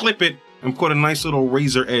clip it and put a nice little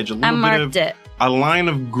razor edge. A I little bit marked of it. a line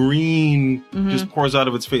of green Mhm. just pours out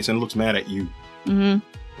of its face and looks mad at you.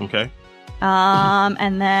 Mm-hmm. Okay.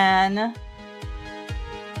 And then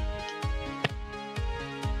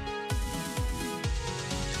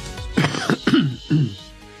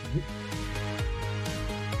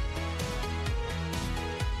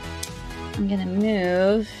I'm gonna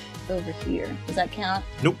move over here. Does that count?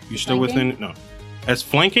 Nope. You're still Flanking? within. No. As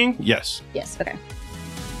flanking, yes. Yes. Okay.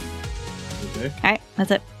 Okay. All right.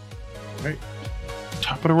 That's it.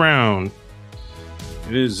 Top of the round.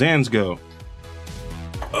 It is Zan's go.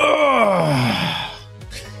 Ugh.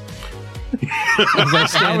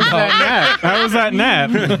 How was that nap?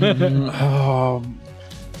 Good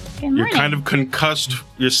You're morning. kind of concussed.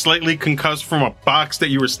 You're slightly concussed from a box that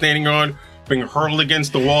you were standing on, being hurled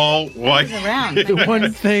against the wall. Why? It's around.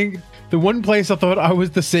 The one place I thought I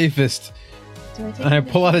was the safest. And I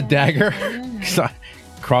pull out a dagger. 'Cause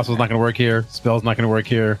Crossbow's not going to work here. Spell's not going to work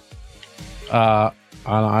here. And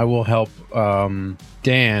I will help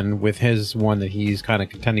Dan with his one that he's kind of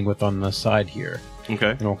contending with on the side here.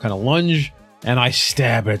 Okay. And I'll kind of lunge, and I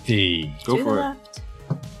stab at the Go To the for it. left.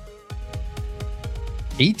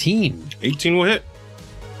 18. 18 will hit.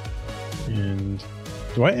 And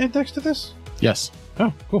do I add dex to this? Yes.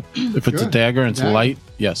 Oh, cool. If it's Sure. a dagger and it's Dagger. light,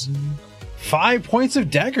 yes. 5 points of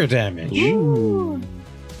dagger damage. Ooh.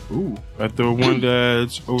 At the one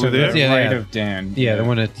that's over To the there. Yeah, right yeah. of Dan. Yeah, the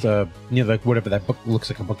one that's like whatever that book looks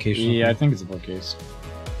like a bookcase. or Yeah, I something. think it's a bookcase.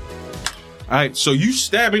 All right, so you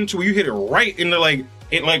stab into it, you hit it right in the like,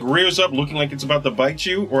 it like rears up looking like it's about to bite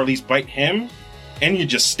you, or at least bite him, and you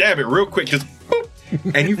just stab it real quick, just boop,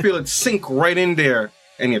 and you feel it sink right in there,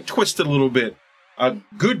 and you twist it a little bit. A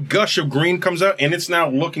good gush of green comes out, and it's now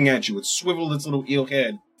looking at you. It's swiveled its little eel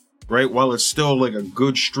head, right, while it's still like a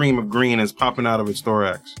good stream of green is popping out of its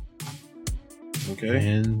thorax. Okay.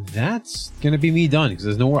 And that's gonna be me done because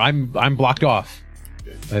there's nowhere. I'm blocked off.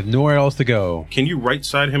 I have nowhere else to go. Can you right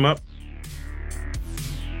side him up?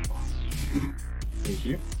 Thank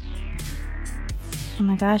you. Oh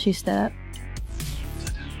my gosh, you stood up.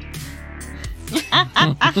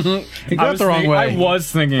 He got the wrong way. I was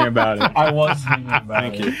thinking about it. I was thinking about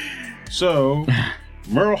Thank you. So,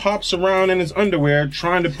 Merle hops around in his underwear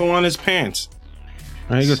trying to pull on his pants.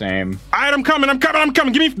 it. Same. All right, I'm coming.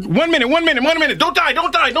 Give me 1 minute. Don't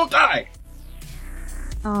die.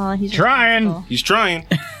 Oh, he's Trying. responsible. He's trying.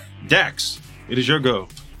 Dax, it is your go.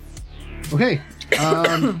 Okay.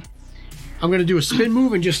 I'm gonna do a spin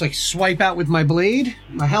move and just like swipe out with my blade,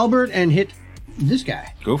 my halberd, and hit this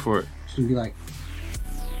guy. Go for it. It's gonna be like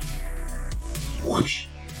whoosh.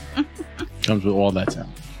 Comes with all that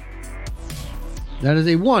sound. That is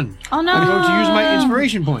a 1. Oh no! I'm going to use my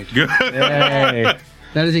inspiration point. Good. Yay.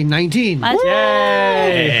 That is a 19. That's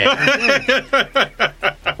Yay.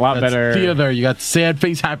 A lot better. Theater, you got sad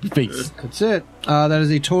face, happy face. That's it. That is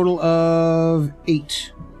a total of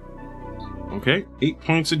 8. Okay, 8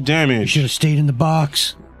 points of You damage. should have stayed in the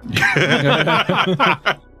box.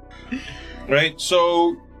 Right,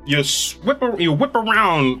 so you whip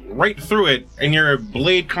around right through it, and your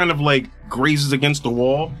blade kind of like grazes against the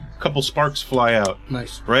wall. A couple sparks fly out.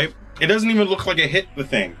 Nice. Right? It doesn't even look like it hit the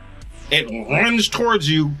thing. It runs towards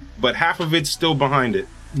you, but half of it's still behind it.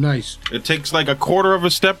 Nice. It takes like a quarter of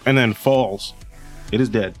a step and then falls. It is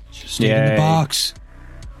dead. Stay in the Yay. box.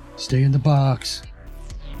 Stay in the box.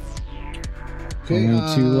 Okay,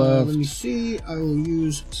 Only 2 left. let me see. I will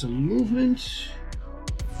use some movement.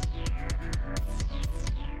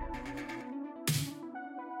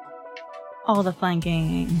 all the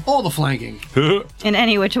flanking All the flanking. in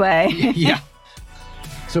any which way. Yeah.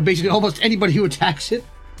 So basically, almost anybody who attacks it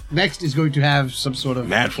next is going to have some sort of.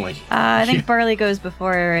 Mad flank. I think Burley goes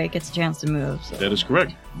before it gets a chance to move. So. That is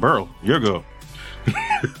correct. Burl, your go.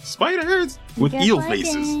 Spiders with Get eel flanking.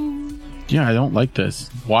 faces. Yeah, I don't like this.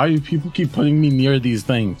 Why do people keep putting me near these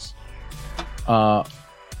things?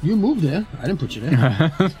 You moved there. I didn't put you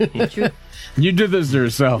there. You did this to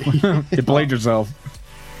yourself. You played yourself.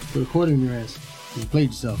 Put a quarter in your ass. You played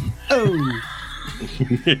yourself. Oh.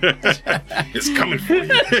 It's coming for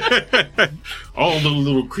you. All the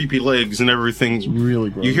little creepy legs and everything. Really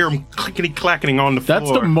gross. You hear them clickety clacking on the floor.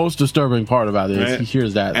 That's the most disturbing part about it. Is Right. he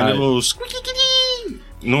hears that. and the little squeaky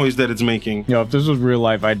noise that it's making. Yo, if this was real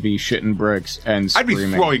life, I'd be shitting bricks and I'd be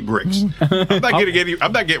screaming. throwing bricks. I'm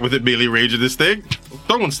not getting within melee range of this thing. I'm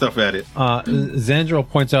throwing stuff at it. Zandril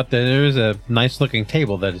points out that there is a nice looking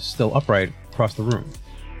table that is still upright across the room.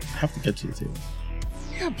 I have to get to the table.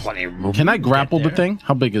 Yeah, plenty of room. Can I grapple the thing?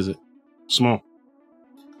 How big is it? Small.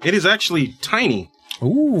 It is actually tiny.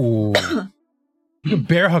 Ooh. You can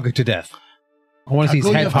bear hug it to death. I want to see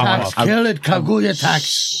his head pop tax. off. Kill it, Kaguya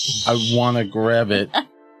tax. I want to grab it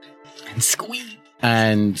And squeeze.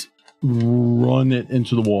 and run it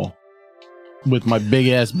into the wall with my big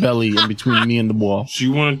ass belly in between me and the wall. So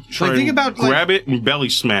you want to try Like, think and about, like- grab it and belly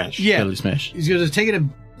smash. Yeah. Belly smash. He's going to take it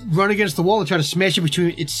and run against the wall and try to smash it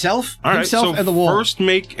between itself, All right, himself, so and the wall. first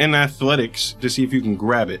make an athletics to see if you can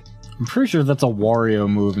grab it. I'm pretty sure that's a Wario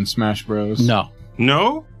move in Smash Bros. No.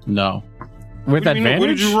 No? No. With What do you mean? advantage? What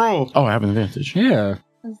did you roll? Oh, I have an advantage. Yeah.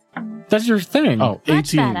 That's your thing. Oh,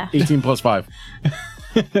 That's 18. better. 18 plus 5.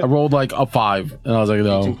 I rolled like a 5, and I was like, 18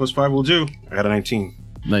 no. plus 5 will do. I got a 19.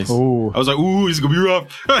 Nice. Ooh. I was like, ooh, it's gonna be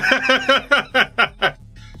rough.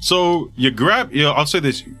 So you grab, I'll say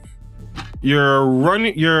this. You're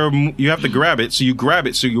running, you have to grab it, so you grab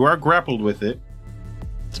it, so you are grappled with it.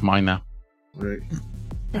 It's mine now. Right.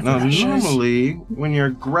 Now, normally, when you're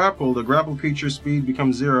grappled, the grapple creature's speed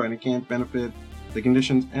becomes 0 and it can't benefit the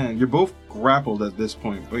conditions end. You're both grappled at this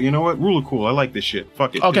point. But you know what? Rule of cool. I like this shit.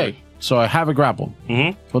 Fuck it. Okay, so I have a grapple.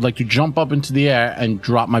 Mm-hmm. But like to jump up into the air and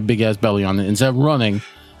drop my big ass belly on it instead of running.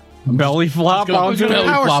 Belly flop gonna- onto gonna Belly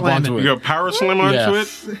power flop slam onto You it. got power slam onto Yeah.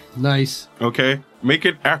 it? Nice. Okay. Make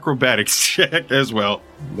an acrobatics check as well.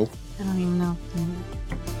 I don't even know.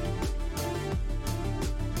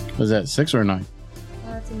 Was that 6 or 9?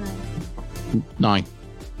 That's a 9. 9.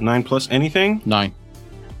 9 plus anything? 9.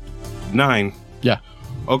 9. Yeah.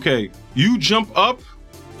 Okay. You jump up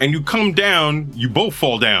and you come down. You both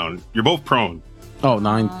fall down. You're both prone. Oh,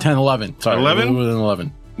 9, 10, 11. Sorry. 11? Within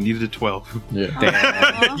 11. You needed a 12.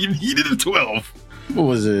 Yeah. You needed a 12. What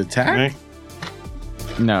was it? Attack?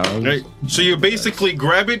 Right? No. Right. So you basically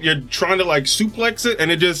grab it. You're trying to like suplex it,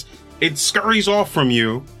 and it scurries off from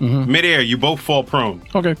you midair. You both fall prone.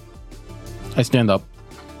 Okay. I stand up.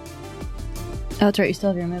 Oh, that's right. You still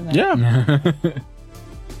have your movement. Yeah.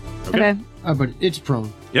 Okay. But it's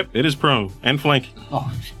prone. Yep, it is prone and flank.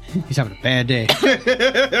 Oh, he's having a bad day.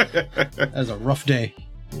 That's a rough day.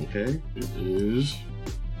 Okay, it is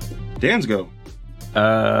Dan's go.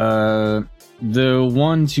 The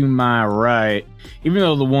one to my right, even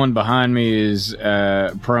though the one behind me is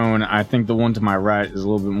prone, I think the one to my right is a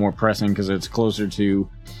little bit more pressing because it's closer to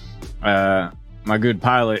my good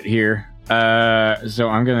pilot here. So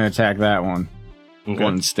I'm gonna attack that one. Okay.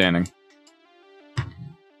 One standing.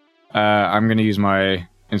 I'm gonna use my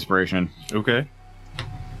inspiration. Okay,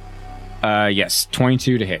 Yes,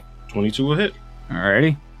 22 to hit. 22 will hit.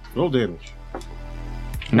 Alrighty. Roll damage.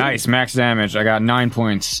 Nice, max damage. I got 9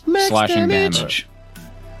 points slashing damage.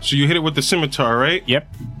 So you hit it with the scimitar, right? Yep.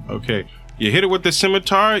 Okay. You hit it with the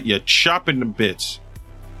scimitar, you chop it to bits.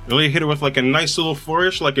 Really hit it with like a nice little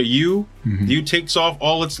flourish, like a U. The U takes off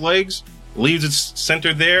all its legs, leaves its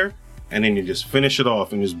center there, and then you just finish it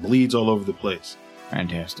off and just bleeds all over the place.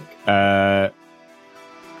 Fantastic.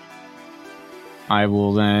 I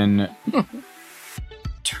will then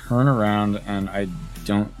turn around, and I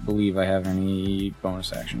don't believe I have any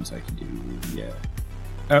bonus actions I can do yet.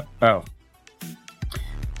 Oh,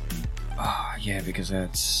 yeah, because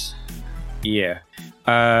that's... Yeah.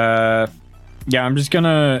 Yeah, I'm just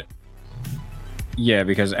gonna... Yeah,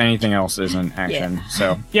 because anything else isn't action. Yeah.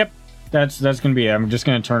 So, yep, that's gonna be it. I'm just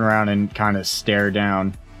gonna turn around and kind of stare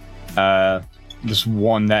down this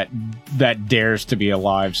one that dares to be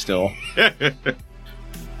alive still.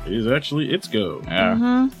 Is actually its go.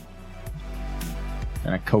 Kind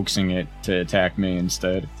of coaxing it to attack me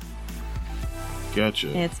instead.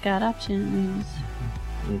 Gotcha. It's got options.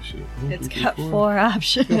 Let me see. It's got 4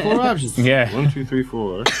 options. 4 options. Yeah. 1, 2, 3,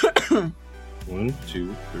 4. 1,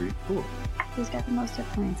 2, 3, 4. Who's got the most hit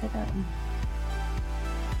points? I got him.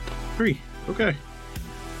 3. Okay.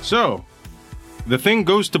 So, the thing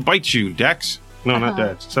goes to bite you, Dax. No, not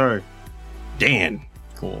Dax. Sorry. Dan.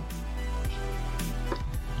 Cool.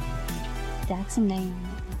 Dax and Dan.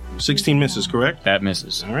 16 misses, correct? That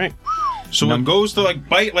misses. All right. So it goes to like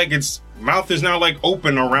bite, like its mouth is now like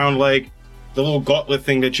open around like the little gauntlet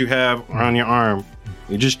thing that you have around your arm.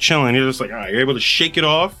 You're just chilling. You're just like, all right, you're able to shake it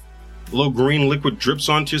off. A little green liquid drips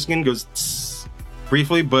onto your skin, goes tss,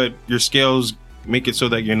 briefly, but your scales make it so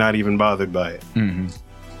that you're not even bothered by it. Mm-hmm.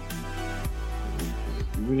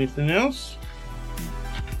 Anything else?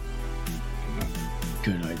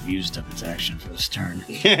 Good, I've used up its action for this turn.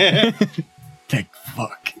 Thank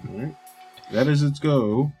fuck. All right. That is its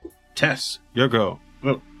go. Tess, your go.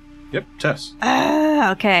 Oh, yep, Tess.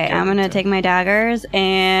 Okay, I'm gonna take my daggers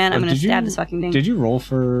and I'm gonna Did stab you- this fucking thing. Did you roll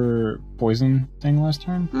for poison thing last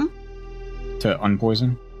turn? To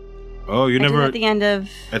unpoison? Oh, you I did never at the end of.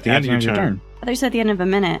 at the end of your turn. I thought you said at the end of a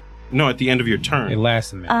minute. No, at the end of your turn. It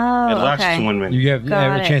lasts a minute. Oh, It lasts okay. 1 minute. You have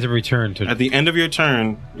Got a it. chance of return to. At the end of your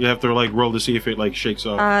turn, you have to like roll to see if it like shakes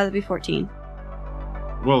off. That'd be 14.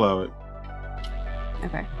 We'll allow it.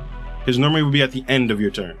 Okay. Because normally would be at the end of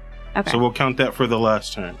your turn. Okay. So we'll count that for the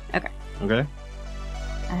last turn. Okay. Okay?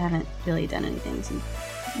 I haven't really done anything since.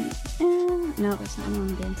 No, that's not one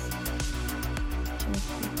of this.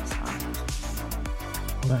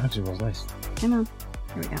 Oh, that actually was nice. Come on.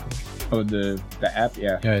 Here we go. Oh, the app?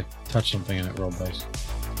 Yeah. Yeah, I touched something and it rolled dice.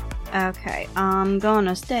 Okay, I'm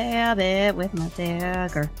gonna stab it with my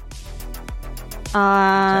dagger.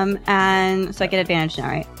 And so I get advantage now,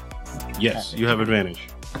 right? Yes, you have advantage.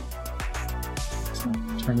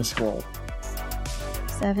 Turn the scroll.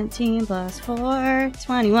 17 plus 4,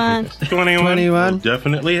 21. 21. Will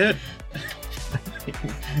definitely hit.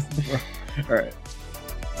 Alright.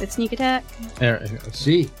 With sneak attack. There,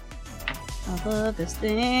 See. I love this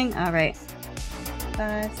thing. Alright.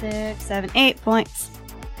 5, 6, 7, 8 points.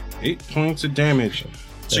 8 points of damage.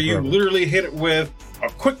 So you horrible. literally hit it with a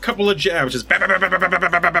quick couple of jabs. Just bat, bat, bat, bat, bat,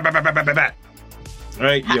 bat, bat, bat, bat, bat, bat, bat.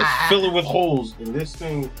 Right? You fill it with holes, and this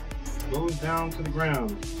thing goes down to the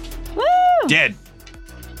ground. Woo! Dead.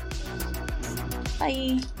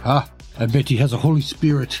 Bye. Ah, I bet he has a Holy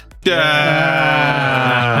Spirit.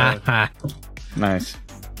 Nice.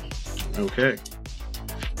 Okay.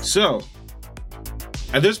 So,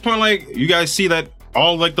 at this point, like, you guys see that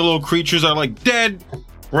All like the little creatures are like dead,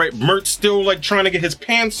 right? Mert's still like trying to get his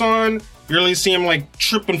pants on. You really see him like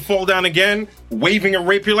trip and fall down again, waving a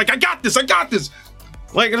rapier like, I got this. Like, and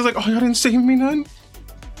it's like, oh, y'all didn't save me none?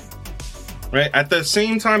 Right? At the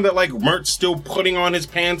same time that like Mert's still putting on his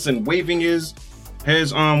pants and waving his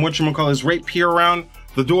his rapier around,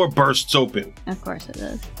 the door bursts open. Of course it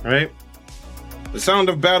does. Right? The sound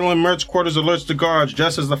of battle in Mert's quarters alerts the guards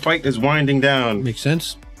just as the fight is winding down. Makes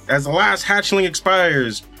sense. As the last hatchling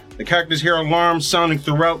expires, the characters hear alarms sounding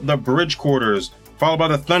throughout the bridge quarters, followed by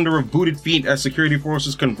the thunder of booted feet as security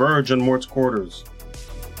forces converge on Mort's quarters.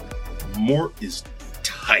 Mort is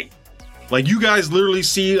tight. Like, you guys literally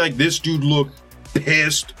see, like, this dude look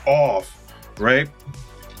pissed off, right?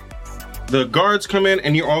 The guards come in,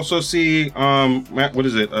 and you also see, what's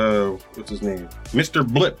his name? Mr.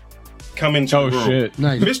 Blip come into the room. Oh, shit.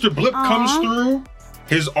 Nice. Mr. Blip comes through.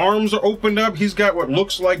 His arms are opened up. He's got what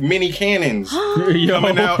looks like mini cannons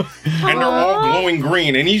coming out, and they're all glowing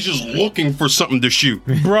green. And he's just looking for something to shoot.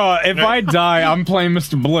 Bruh, if I die, I'm playing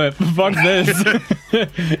Mr. Blip. Fuck this.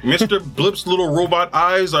 Mr. Blip's little robot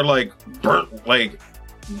eyes are like burnt, like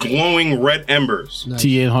glowing red embers. Nice.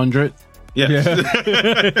 T800.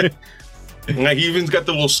 Yes. Like, he even's got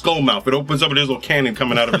the little skull mouth. It opens up and there's a little cannon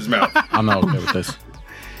coming out of his mouth. I'm not okay with this.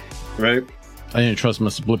 Right? I didn't trust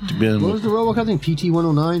Mr. Blip to be in What was the Robocop thing?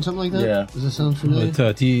 PT-109, something like that? Yeah. Does that sound familiar?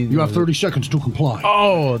 It's, You have 30 seconds to comply.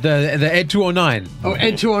 Oh, the Ed 209. Oh,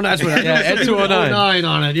 N209. That's what Yeah, Ed 209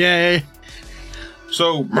 on it. Yeah.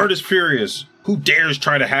 So, Mert is furious. Who dares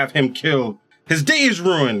try to have him killed? His day is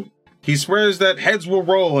ruined. He swears that heads will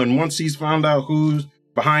roll, and once he's found out who's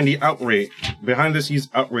behind this, he's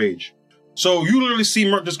outraged. So you literally see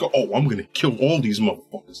Mert just go, oh, I'm gonna kill all these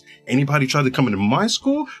motherfuckers. Anybody try to come into my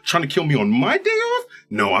school, trying to kill me on my day off?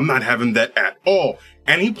 No, I'm not having that at all.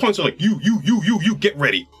 And he points out like, you, get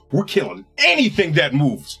ready. We're killing anything that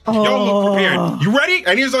moves. Y'all look prepared. You ready?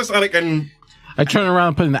 And he's just like, and I turn around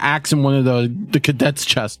and put an axe in one of the cadets'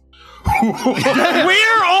 chest.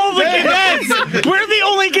 We're all the cadets! We're the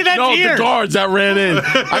only cadets No, here! the guards that ran in.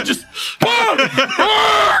 I just kill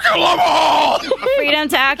them all. Freedom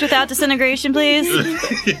to act without disintegration, please.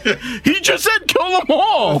 He just said kill them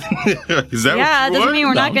all. is that Yeah, what it you doesn't want? mean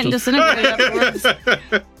we're not getting disintegrated afterwards.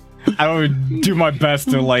 I would do my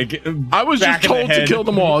best to, like, I was just back in the told to head. kill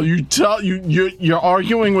them all. You're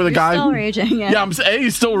arguing with a guy. Still who- raging. Yeah, I'm A,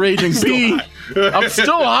 he's still raging. B, I'm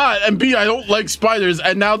still hot. And B, I don't like spiders.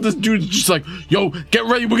 And now this dude's just like, yo, get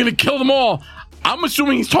ready. We're going to kill them all. I'm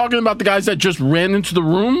assuming he's talking about the guys that just ran into the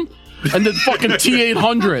room and then fucking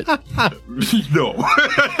T800.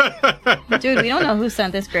 No. Dude, we don't know who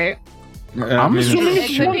sent this grate. I'm assuming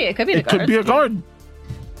It could be. It could be the it could guards. be a guard.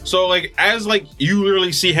 So like, as like you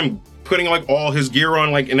literally see him putting like all his gear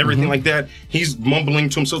on, like, and everything like that, he's mumbling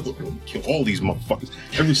to himself, "I'm gonna kill all these motherfuckers.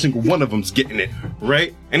 Every single one of them's getting it,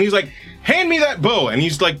 right?" And he's like, hand me that bow. And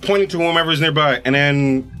he's like pointing to whomever's nearby. And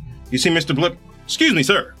then you see Mr. Blip. Excuse me,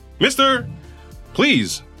 sir. Mr.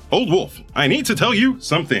 Please, Old Wolf, I need to tell you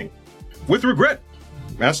something. With regret,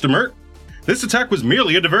 Master Mert, this attack was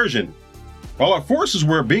merely a diversion. While our forces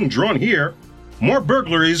were being drawn here, more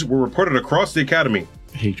burglaries were reported across the academy.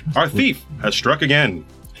 Hate you, Mr. Our Blip. thief has struck again,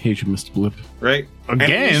 Hate you, Mr. Blip. right? And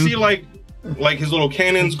Again? you see like his little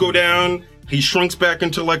cannons go down. He shrinks back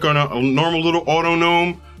into like a normal little auto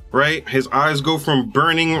gnome, right? His eyes go from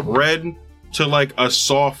burning red to like a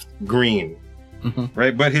soft green,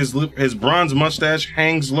 right? But his bronze mustache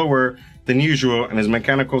hangs lower than usual, and his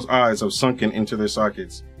mechanical eyes have sunken into their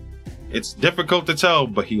sockets. It's difficult to tell,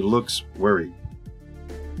 but he looks worried.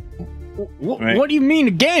 Right. What do you mean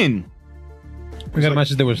again? We got a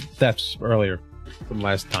message there was thefts earlier from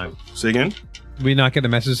last time. Say again? Did we not get a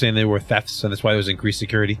message saying there were thefts and that's why there was increased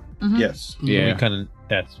security? Yes. Yeah.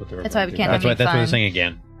 That's what they're That's why we referring to. can't That's have what any they're fun. saying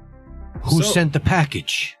again. Who So- sent the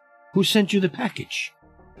package? Who sent you the package?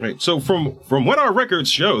 Right. So from what our records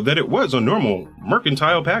show, that it was a normal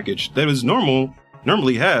mercantile package that is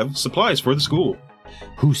normally have supplies for the school.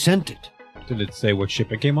 Who sent it? Did it say what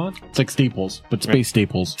ship it came on? It's like Staples, but space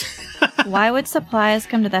Staples. Why would supplies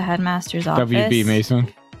come to the headmaster's office? WB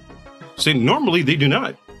Mason. See, normally they do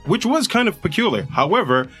not, which was kind of peculiar.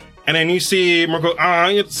 However, and then you see Marco,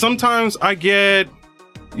 sometimes I get,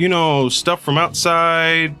 stuff from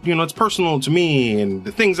outside, it's personal to me and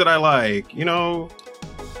the things that I like,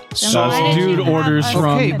 So, why did you Dude have orders us from,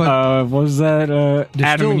 Okay, but- what was that, There's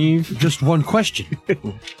Adam still and Eve? Just one question.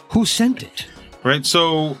 Who sent it? right?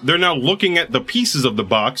 So they're now looking at the pieces of the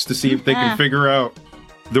box to see if they can figure out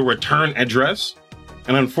the return address.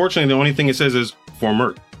 And unfortunately, the only thing it says is for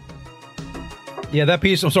Mert. Yeah, that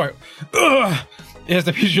piece. I'm sorry. Ugh. Yes,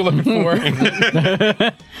 the piece you're looking for.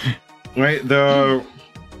 right? The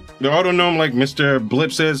auto gnome, like Mr.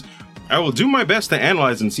 Blip says, I will do my best to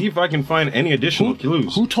analyze and see if I can find any additional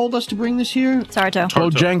clues. Who told us to bring this here? Sarto.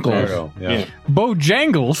 Bojangles. Yeah.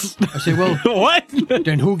 Bojangles? I say, well, What?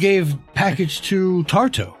 then who gave package to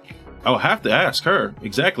Tarto? I'll have to ask her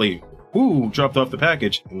exactly who dropped off the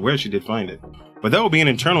package and where she did find it. But that will be an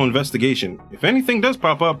internal investigation. If anything does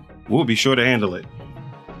pop up, we'll be sure to handle it.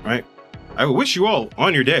 Right? I will wish you all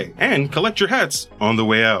on your day and collect your hats on the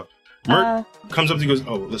way out. Mert comes up to you and goes,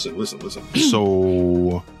 oh, listen.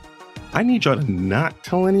 So, I need y'all to not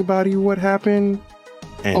tell anybody what happened.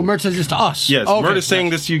 And Mert says this to us. yes, Okay. Mert is saying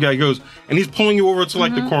this to you guys. He goes, and he's pulling you over to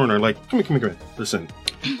like the corner. Like, come here. Listen.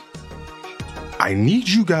 I need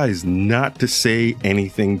you guys not to say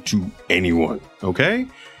anything to anyone, okay?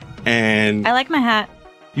 And I like my hat.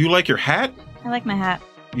 you like your hat? I like my hat.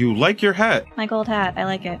 You like your hat. My gold hat. I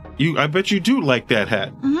like it. I bet you do like that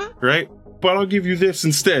hat, right? But I'll give you this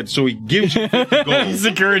instead. So he gives you 50 gold.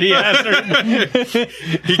 Security hazard.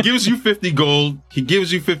 He gives you 50 gold. He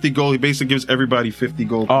basically gives everybody 50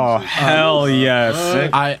 gold. Oh, pieces. hell yes.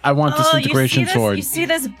 I want disintegration sword. You see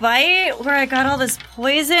this bite where I got all this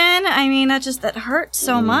poison? I mean, that hurts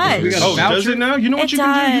so much. We got Oh, voucher? does it now? You know what It you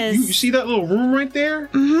can do? does. You see that little room right there?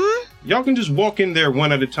 Mm-hmm. Y'all can just walk in there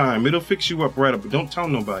one at a time. It'll fix you up right up. But don't tell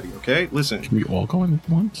nobody, okay? Listen. We all go in at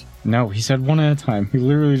once? No, he said one at a time. He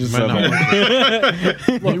literally just said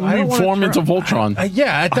that. Maybe we form into Voltron.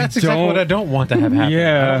 Yeah, that's exactly what I don't want to have happen.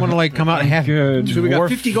 Yeah. I don't want to like come out and have Good. So we got dwarf,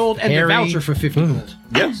 50 gold and hairy- the voucher for 50 gold.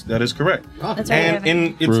 Yes, that is correct. That's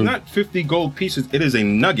And it's Rude. not 50 gold pieces. It is a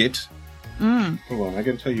nugget. Hold on, I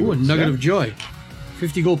can tell you. Ooh, a nugget of joy.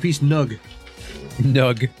 50 gold piece nug.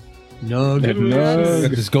 nug. Nug. Got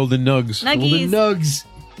this golden nugs. Golden Nuggies. nugs.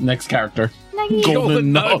 Next character. Nuggies.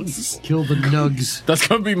 Golden Nugs. Kill the nugs. That's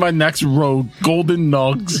going to be my next road. Golden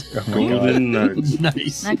Nugs. golden nugs.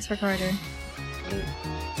 Nice. Next for Carter.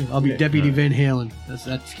 I'll be Deputy Van Halen.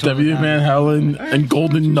 That's W. Van Halen and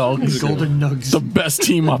Golden Nugs. Golden nugs. The best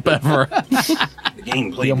team up ever. The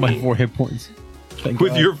gameplay On my game. 4 hit points. Thank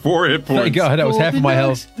With God. your 4 hit points. Thank God, that was half of my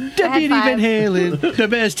health. Deputy Van Halen, the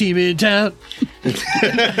best team in town.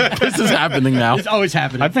 This is happening now. It's always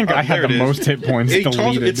happening. I think Oh, I had there the it is. most hit points It toss-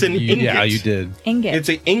 deleted. it's an ingot. Yeah, you did. Ingot. It's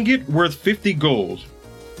an ingot worth 50 gold.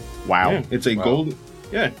 wow. Yeah, it's a gold.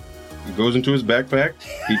 Yeah. He goes into his backpack.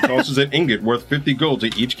 He tosses an ingot worth 50 gold to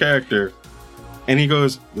each character. And he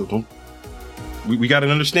goes, "Yo, don't- we got an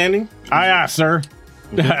understanding? Aye, sir.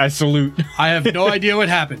 I salute. I have no idea what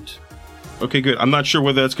happened. Okay, good. I'm not sure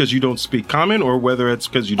whether that's because you don't speak common or whether it's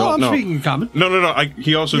because you Oh, don't I'm know. speaking in common. No.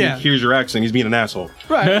 He also Yeah. hears your accent. He's being an asshole.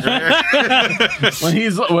 Right. When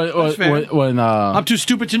he's fair. when I'm too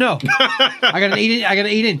stupid to know. I got an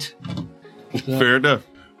 8 int. Fair enough.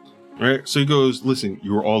 Right? So he goes, listen,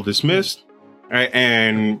 you were all dismissed. Right?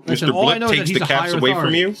 And Listen, Mr. all I Blip know is that takes he's the a caps higher away from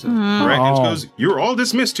authority, you. so- Right? And Oh. goes, you're all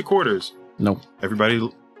dismissed to quarters. no. Everybody,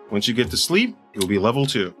 once you get to sleep, you'll be level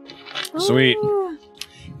 2. Sweet. Ooh.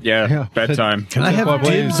 Yeah, bedtime. Can I have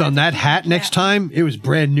dibs on that hat next time? It was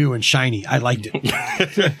brand new and shiny. I liked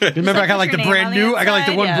it. Remember, I got like the Put your name brand on the new. I got like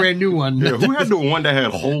the inside, one yeah. brand new one. Yeah, who had the one that had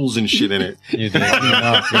holes and shit in it? You did.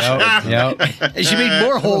 Yep. And she made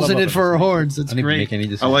more holes in it for her horns. That's I didn't great. make any I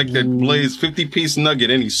decisions. like that Blaze 50-piece nugget.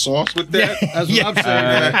 Any sauce with that? That's what I'm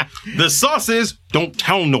saying. The sauce is, don't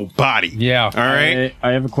tell nobody. Yeah. All right?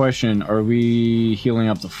 I have a question. Are we healing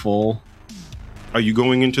up to full Are you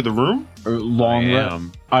going into the room? or long I rest?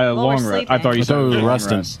 am. Long we're rest. I thought you I said thought we were long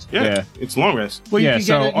resting. rest. Yeah. It's long rest. Well, you Yeah, can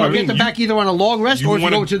so get it. I You mean, get the back either on a long rest you or if you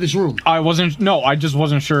wanna- go into this room. I wasn't. No, I just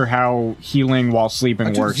wasn't sure how healing while sleeping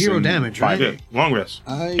I took works. 0 in damage, 5e. right? Yeah, long rest.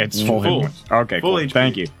 It's full. Full. hit points. Okay, Full cool. HP.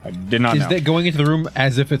 Thank you. I did not Is know. that going into the room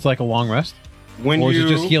as if it's like a long rest? When Or is you, it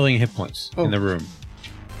just healing hit points in the room?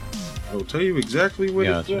 I'll tell you exactly what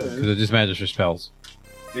Yeah, it because does. it just matters for spells.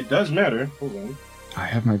 It does matter. Hold on. I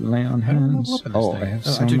have my lay on I don't know hands. what this Oh, thing I have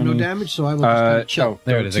is. so I took no many. damage, so I will just kind of chill.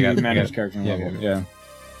 There it is. I got it. Managed Yeah. character Yeah, level. yeah. Yeah.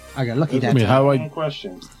 I got lucky that Wait, time. how do One I?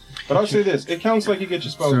 question. But I'll say this. It counts like you get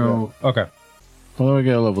your spells So, Okay. How do I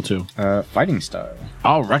get a level 2? fighting style.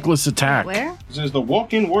 Oh, reckless attack. Where? This is the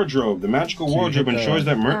walk-in wardrobe. The magical wardrobe ensures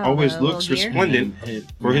that Mert Oh, always the looks little gear? resplendent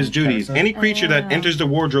for his duties. Any creature that Oh. enters the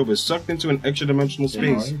wardrobe is sucked into an extra-dimensional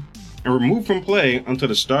space and removed from play until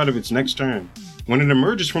the start of its next turn. When it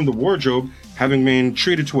emerges from the wardrobe, having been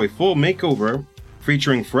treated to a full makeover,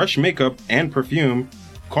 featuring fresh makeup and perfume,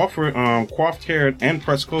 coiffed hair and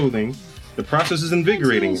pressed clothing, the process is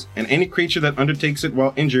invigorating, and any creature that undertakes it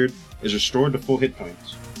while injured is restored to full hit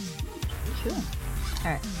points. Cool.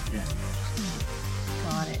 Alright.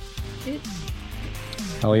 Got it.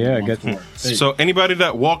 Hell yeah, I get So anybody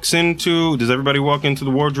that walks into, does everybody walk into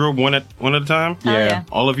the wardrobe one at a time? Oh, Yeah.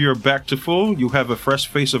 All of you are back to full. You have a fresh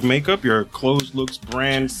face of makeup. Your clothes looks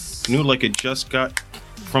brand new, like it just got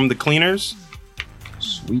from the cleaners.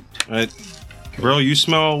 sweet. Bro, you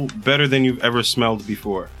smell better than you've ever smelled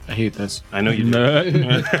before. I hate this. I know you do.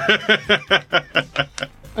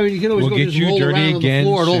 I mean, you can always We'll go get just you roll dirty around on the again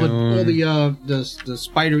floor and soon. all the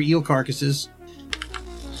spider eel carcasses.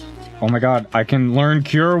 Oh my god, I can learn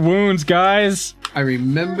cure wounds, guys. I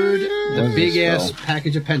remembered the What is big this ass spell?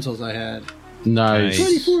 package of pencils I had. Nice.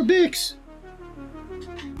 24 Bics.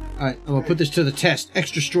 Alright, I'm gonna put this to the test.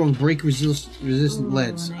 Extra strong break resistant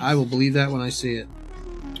leads. I will believe that when I see it.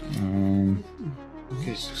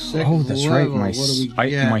 Okay, so second Oh, that's right. level, My what do we spite,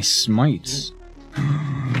 get? my smites.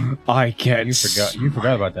 I get. You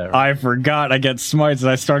forgot about that. Right? I forgot I get smites,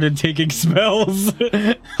 and I started taking spells,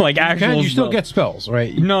 like actual. You still spells. get spells,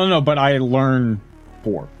 right? No, but I learn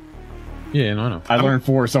 4. Yeah, no, I know. I learned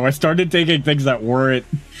 4, so I started taking things that weren't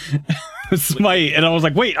smite, and I was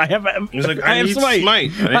like, wait, I have. He's like, I have need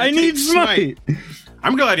smite. I need smite.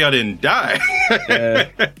 I'm glad y'all didn't die. Yeah.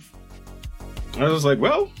 I was like,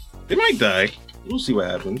 well, they might die. We'll see what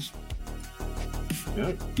happens.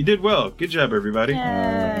 Yeah, you did well. Good job, everybody.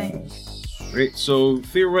 Yay. Great. So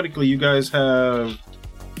theoretically, you guys have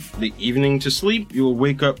the evening to sleep. You will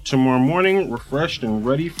wake up tomorrow morning refreshed and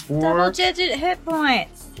ready for Double-digit hit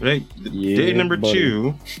points. right, Yeah, day number buddy.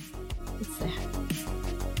 2.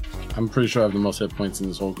 I'm pretty sure I have the most hit points in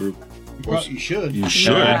this whole group. You should. You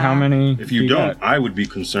should. How many? If you do don't, got? I would be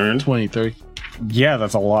concerned. 23. Yeah,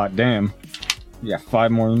 that's a lot. Damn. Yeah,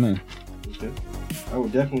 5 more than me. Okay. I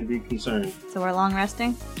would definitely be concerned. So we're long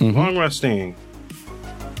resting? Long resting.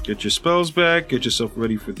 Get your spells back. Get yourself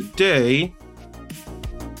ready for the day.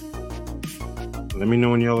 Let me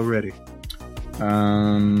know when y'all are ready.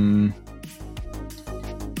 Um,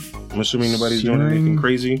 I'm assuming nobody's doing Searing anything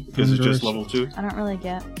crazy because it's just Thunders. level 2. I don't really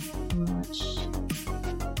get much.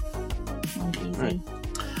 Like easy.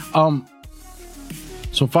 Right.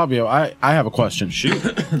 So Fabio, I have a question. Shoot.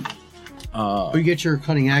 Oh, you get your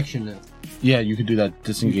cunning action now. Yeah, you could do that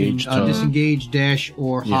disengage. You can, to- disengage, dash,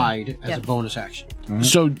 or Yeah. hide as a Yep. bonus action.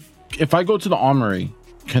 So if I go to the armory,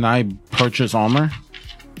 can I purchase armor?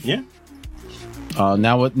 Yeah.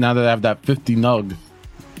 Now that I have that 50 nug,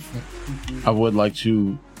 I would like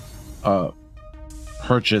to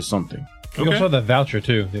purchase something. You also have the voucher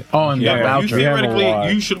too. Oh, and Yeah, that You voucher. we have a theoretically,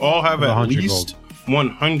 lot. you should all have at 100 least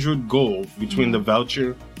 100 gold between the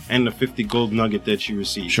voucher and the 50 gold nugget that you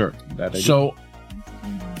receive. Sure. That I do. So,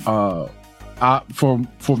 for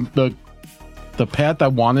the path I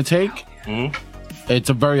want to take, Mhm. it's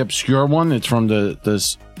a very obscure one. It's from the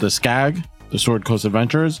Skag, the Sword Coast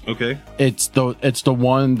Adventurers. Okay. It's the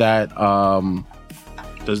one that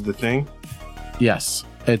Does the thing. yes,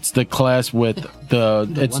 it's the class with it's one the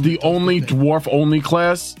that does only the thing. dwarf only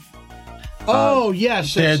class. Oh,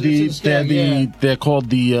 yes. They're called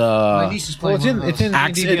the My niece is Well, playing it's in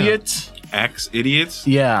Axe D&D now. Idiots. Axe idiots.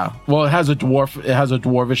 Yeah. Well, it has a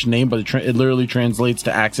dwarvish name, but it literally translates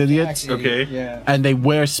to Axe Idiots. Okay. Yeah. And they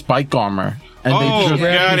wear spike armor. And Oh, they just,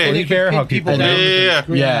 got it. They bear hug people. Yeah, yeah,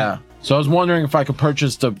 yeah. yeah. So I was wondering if I could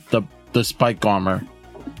purchase the spike armor.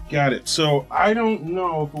 Got it. So I don't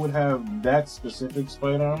know if it would have that specific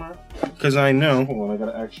spite armor, because I know. Hold on, I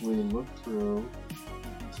gotta actually look through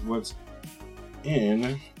what's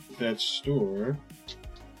in that store.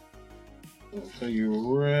 I'll tell you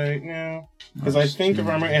right now, because I think of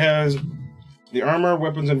armor. It has the armor,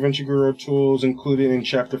 weapons, and adventure guru tools included in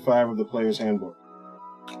Chapter 5 of the Player's Handbook.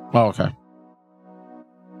 Oh, okay.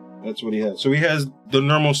 That's what he has. So he has the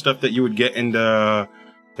normal stuff that you would get in the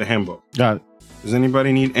handbook. Got it. Does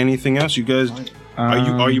anybody need anything else? You guys,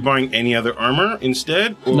 are you buying any other armor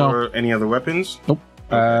instead, or No. any other weapons?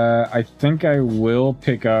 I think I will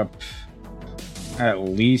pick up at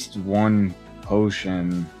least one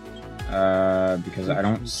potion because I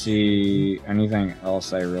don't see anything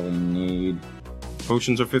else I really need.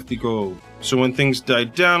 Potions are 50 gold. So when things die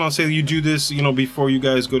down, I'll say you do this, before you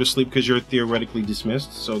guys go to sleep because you're theoretically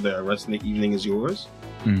dismissed. So the rest of the evening is yours,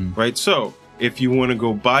 right? So if you want to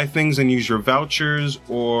go buy things and use your vouchers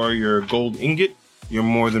or your gold ingot, you're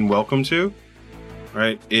more than welcome to,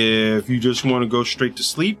 right? If you just want to go straight to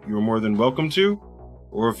sleep, you're more than welcome to.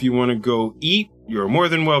 Or if you want to go eat, you're more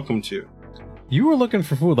than welcome to. You were looking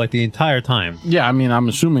for food like the entire time. Yeah, I mean, I'm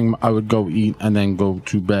assuming I would go eat and then go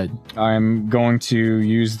to bed. I'm going to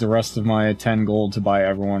use the rest of my 10 gold to buy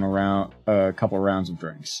everyone around a couple rounds of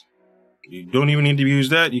drinks. You don't even need to use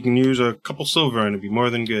that. You can use a couple silver and it'd be more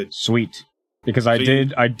than good. Sweet. Because I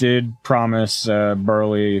did promise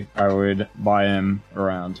Burley I would buy him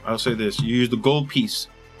around. I'll say this: you use the gold piece.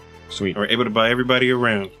 Sweet. Are able to buy everybody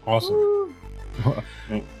around. Awesome.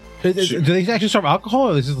 Do they actually serve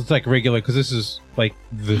alcohol, or is this like regular? Because this is like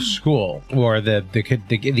the school or the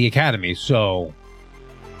academy. So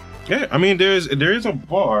Yeah, I mean, there is a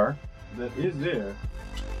bar that is there.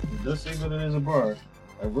 It does say that it is a bar.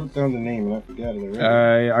 I wrote down the name and I forgot it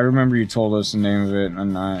already. I remember you told us the name of it,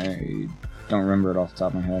 and I don't remember it off the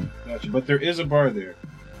top of my head. Gotcha. But there is a bar there.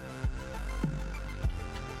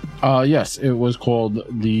 Yes, it was called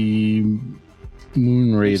the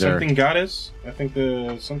Moon Raider. Something Goddess? I think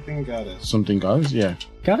the Something Goddess. Something Goddess, yeah.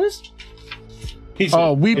 Goddess? He said,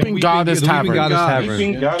 Oh, Weeping Goddess the Weeping Tavern. Goddess Tavern.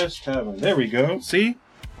 Weeping Goddess Tavern. There we go. See?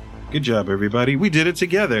 Good job, everybody. We did it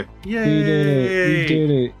together. Yay! We did it. We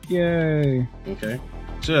did it. Yay. Okay.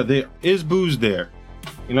 So yeah, there is booze there.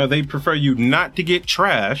 You know, they prefer you not to get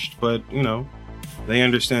trashed, but, you know, they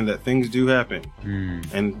understand that things do happen.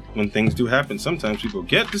 And when things do happen, sometimes people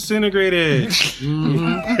get disintegrated.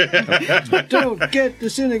 Don't get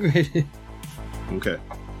disintegrated. Okay.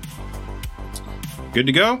 Good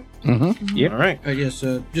to go? Mm-hmm. Yep. All right. Yes,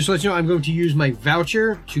 just to let you know, I'm going to use my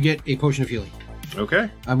voucher to get a potion of healing. Okay.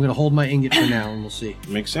 I'm going to hold my ingot for now, and we'll see.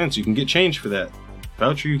 Makes sense. You can get change for that.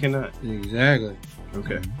 Voucher, you cannot. Exactly.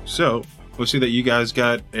 Okay. So, we'll see that you guys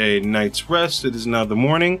got a night's rest. It is now the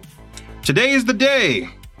morning. Today is the day.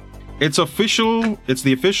 It's official. It's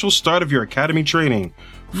the official start of your academy training.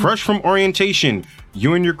 Fresh from orientation,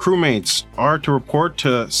 you and your crewmates are to report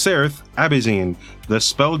to Serth Abizine, the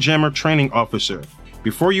Spelljammer training officer.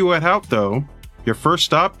 Before you head out, though, your first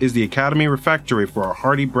stop is the academy refectory for a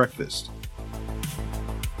hearty breakfast.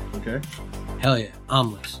 Okay. Hell yeah.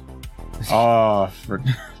 Omelets. Oh,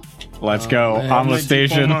 let's go. man. Omelet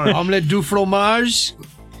station. Omelette du fromage.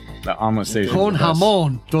 The omelet station. Con is the best.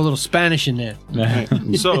 jamon. Throw a little Spanish in there.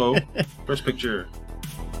 So, first picture.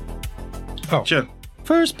 Oh. Sure.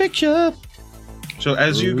 First picture. So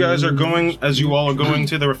as you guys are going, as you all are going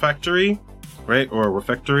to the refectory, right, or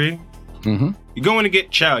refectory, Mm-hmm. you're going to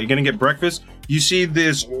get chow. You're going to get breakfast. You see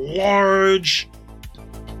this large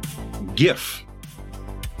GIF,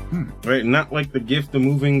 right? Not like the GIF, the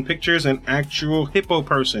moving pictures, an actual hippo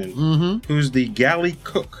person who's the galley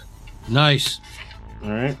cook. Nice.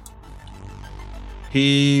 All right.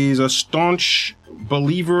 He's a staunch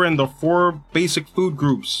believer in the 4 basic food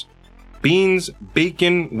groups: beans,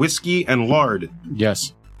 bacon, whiskey, and lard.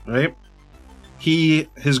 Yes. Right?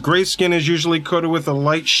 His gray skin is usually coated with a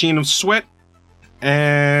light sheen of sweat,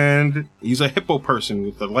 and he's a hippo person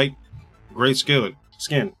with a light gray skin.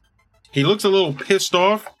 He looks a little pissed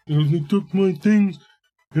off. He took my things,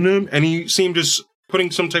 and he seemed just putting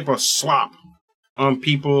some type of slop on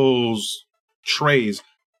people's trays.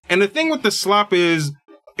 And the thing with the slop is,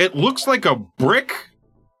 it looks like a brick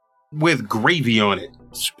with gravy on it.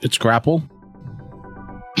 It's grapple.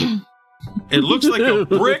 It looks like a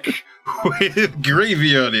brick with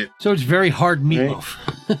gravy on it. So it's very hard meatloaf.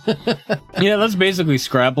 Yeah, that's basically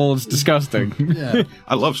Scrapple. It's disgusting. Yeah.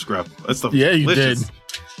 I love Scrapple. That's the Yeah, you delicious. did.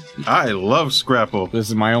 I love Scrapple. This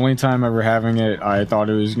is my only time ever having it. I thought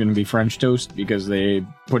it was going to be French toast because they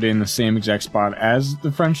put it in the same exact spot as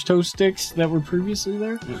the French toast sticks that were previously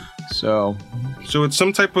there. So, So it's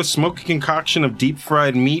some type of smoky concoction of deep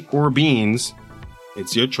fried meat or beans.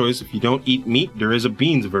 It's your choice. If you don't eat meat, there is a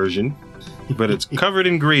beans version, but it's covered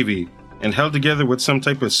in gravy and held together with some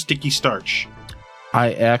type of sticky starch.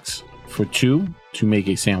 I asked for 2 to make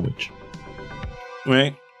a sandwich.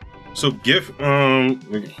 Right? So GIF,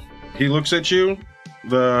 he looks at you,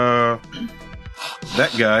 that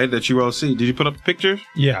guy that you all see. Did you put up the picture?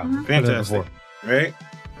 yeah, Fantastic. Right?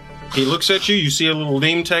 He looks at you, you see a little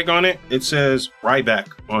name tag on it. It says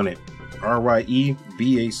Ryback on it.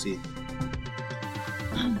 RYEBAC.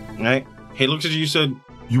 Right? He looks at you, you said,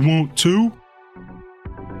 "You want 2?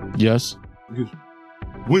 Yes.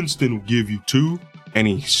 Winston will give you 2. And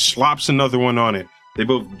he slops another one on it. They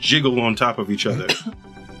both jiggle on top of each other.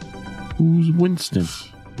 Who's Winston?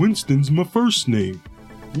 Winston's my first name.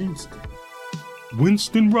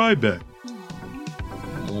 Winston Ryback.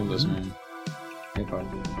 I love this man. Hip hop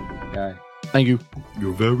guy. Thank you.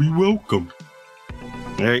 You're very welcome.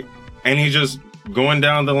 Right? And he's just going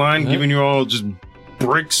down the line, giving you all just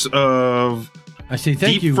bricks of I say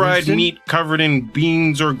thank deep you, fried Winston. meat covered in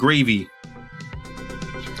beans or gravy.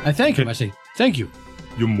 I thank him. I say thank you.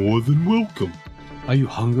 You're more than welcome. Are you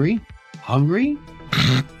hungry? Hungry?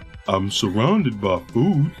 I'm surrounded by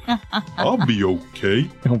food. I'll be okay.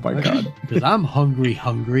 Oh my god. Because I'm hungry,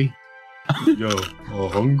 hungry. Yo, a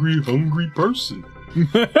hungry person.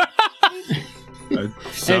 That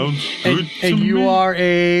sounds good to And me. you are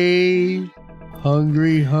a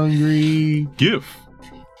Hungry. GIF.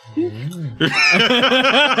 You see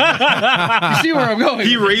where I'm going?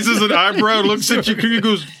 He raises an eyebrow, looks at you, he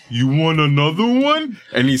goes, "You want another one?"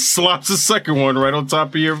 And he slops the second one right on top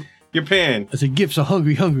of your pan. I said, gifts are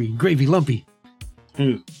hungry, gravy lumpy.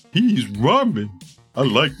 He's ramen. I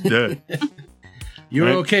like that. You're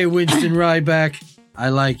Right. okay, Winston Ryback. I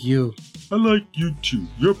like you. I like you too.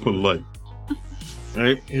 You're polite.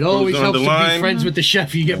 Right? It always Goes down helps the to line. be friends with the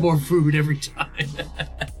chef. You get more food every time.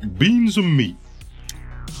 Beans or meat?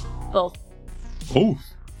 Both.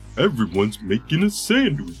 Both. Everyone's making a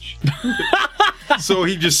sandwich. So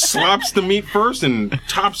he just slops the meat first and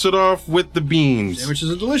tops it off with the beans. Sandwiches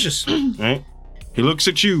are delicious. Right? He looks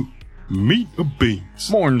at you. Meat or beans?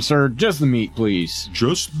 Morning, sir. Just the meat, please.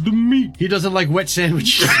 Just the meat. He doesn't like wet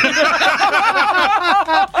sandwiches.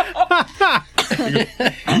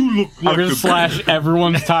 You look I'm like gonna a slash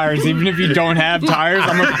everyone's tires, even if you don't have tires.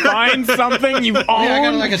 I'm gonna find something you own I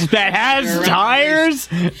got like a that has tires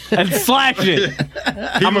and slash it.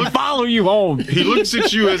 I'm gonna follow you home. He looks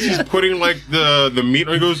at you as he's putting like the meat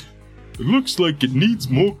and he goes, "It looks like it needs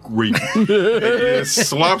more gravy." And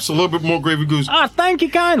slops a little bit more gravy. Goes, Ah, thank you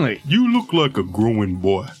kindly. "You look like a growing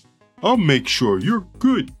boy. I'll make sure you're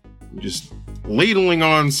good." Just ladling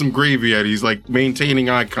on some gravy at. He's like maintaining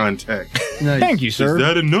eye contact. Nice. Thank you, Is sir.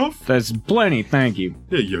 that enough? That's plenty, thank you.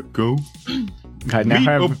 There you go. I now Meat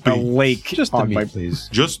or have a beans? lake Just the on meat, my please.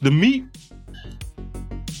 Just the meat?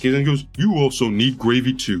 He then goes, "You also need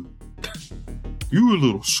gravy too. You a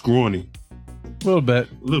little scrawny. A little bit.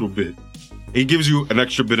 A little bit." He gives you an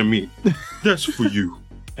extra bit of meat. That's for you.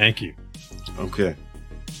 Thank you. Okay.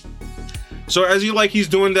 So as you he's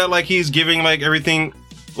doing that, he's giving everything,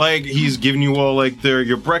 he's giving you all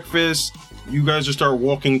your breakfast. You guys just start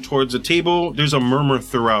walking towards the table. There's a murmur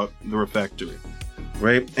throughout the refectory,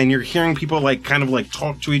 right? And you're hearing people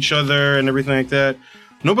talk to each other and everything like that.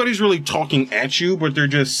 Nobody's really talking at you, but they're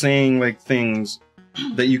just saying things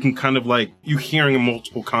that you can you hearing in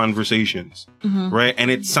multiple conversations, right?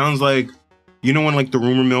 And it sounds like, when the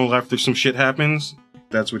rumor mill after some shit happens,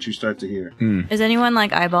 that's what you start to hear. Is anyone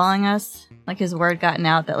eyeballing us? His word gotten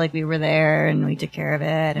out that we were there and we took care of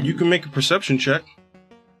it? And... You can make a perception check.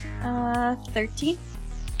 13.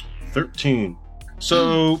 13.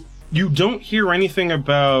 So you don't hear anything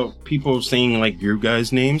about people saying your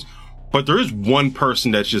guys' names, but there is one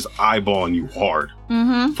person that's just eyeballing you hard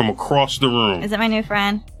from across the room. Is it my new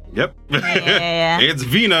friend? Yep. Yeah. It's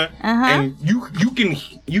Vina, Uh-huh. and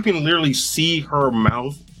you can literally see her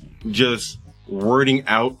mouth just wording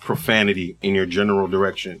out profanity in your general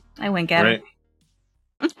direction. I wink at Right? her.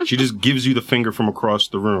 She just gives you the finger from across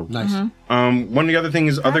the room. Nice. One of the other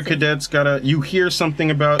things is other cadets you hear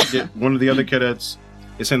something about one of the other cadets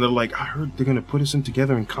is saying they're I heard they're gonna put us in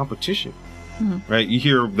together in competition. Right? You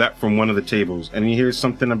hear that from one of the tables, and you hear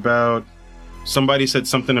something about somebody said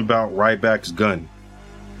something about Ryback's gun.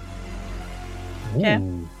 Yeah.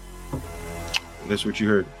 That's what you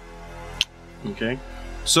heard. Okay.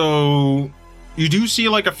 So you do see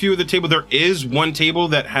a few of the table. There is one table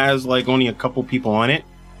that has only a couple people on it,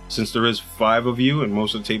 since there is 5 of you, and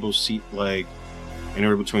most of the tables seat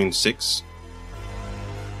anywhere between 6.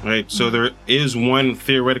 Right. So there is one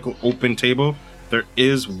theoretical open table. There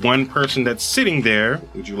is one person that's sitting there.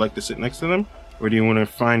 Would you like to sit next to them, or do you want to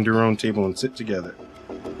find your own table and sit together?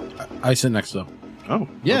 I sit next to him. Oh,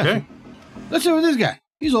 Yeah. Okay. Let's sit with this guy.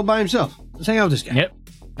 He's all by himself. Let's hang out with this guy.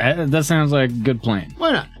 Yep. That sounds like a good plan.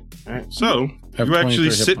 Why not? All right. So Have you 23 actually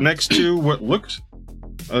hit sit points. next to what looks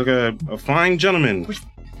like a fine gentleman.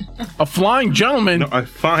 A flying gentleman. No, a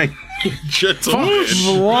fine gentleman.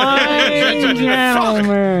 Blind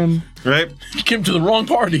gentleman. Right? You came to the wrong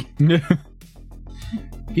party.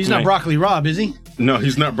 He's not Right. Broccoli Rob, is he? No,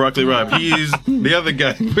 he's not Broccoli Rob. He's the other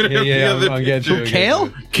guy. Yeah, I'll get you. Kale?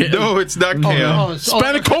 No, it's not Kale. Oh,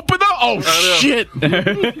 Spanakopita? Oh, shit.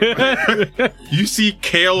 You see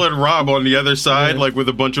Kale and Rob on the other side, with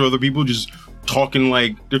a bunch of other people just talking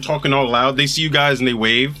they're talking all loud. They see you guys and they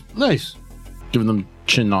wave. Nice. Giving them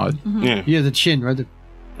chin nod. Yeah. Yeah, the chin, right?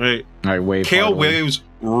 Right. I wave. Kale heartily. waves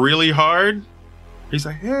really hard. He's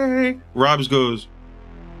like, "Hey." Rob's goes,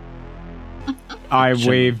 I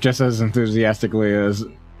wave just as enthusiastically as.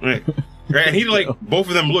 right. Right. And he both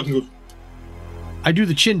of them look and goes, I do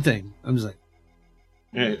the chin thing. I'm just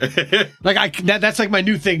hey. that's my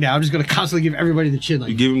new thing now. I'm just gonna constantly give everybody the chin,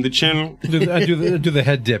 You give him the chin. I do the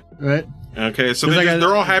head dip. right? Okay, so It's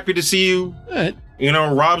they're all happy to see you. All right.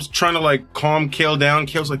 Rob's trying to calm Kale down.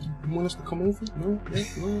 Kale's like, "You want us to come over?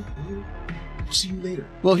 No. See you later."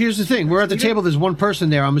 Well, here's the thing. We're at the table. There's one person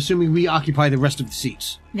there. I'm assuming we occupy the rest of the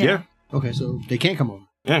seats. Yeah. Okay, so they can't come over.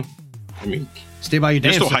 Yeah. I mean, Stay by your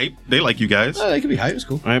they're damn still hype. They like you guys. Oh, they could be hype. It's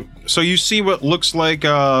cool. All right. So you see what looks like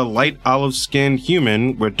a light olive-skinned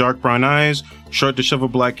human with dark brown eyes, short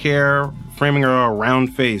disheveled black hair, framing a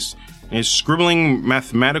round face, and is scribbling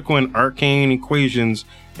mathematical and arcane equations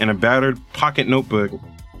in a battered pocket notebook.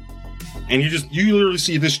 And you literally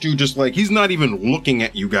see this dude just like, he's not even looking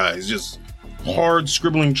at you guys, just hard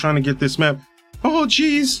scribbling, trying to get this map. Oh,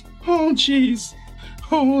 jeez. Oh, jeez.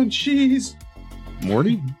 Oh, jeez.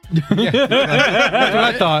 Morty? That's what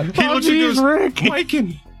I thought. He looks at you, Rick.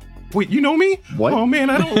 Myken. Wait, you know me? What? Oh, man,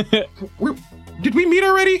 I don't... Did we meet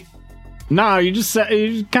already? No, you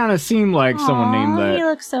kind of seem like someone named Aw, that. He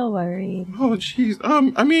looks so worried. Oh, jeez.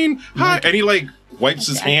 I mean, hi. And he, like, wipes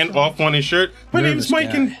his hand off on his shirt. My name's Nervous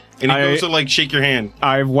Myken. guy. And he goes to, like, shake your hand.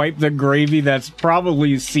 I've wiped the gravy that's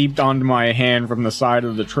probably seeped onto my hand from the side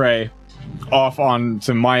of the tray off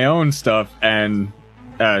onto my own stuff and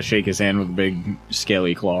shake his hand with a big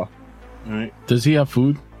scaly claw. All right. Does he have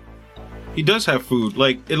food? He does have food.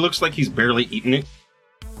 Like, it looks like he's barely eating it.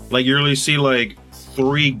 Like, you really see, like,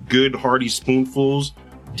 3 good hearty spoonfuls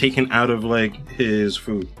taken out of, like, his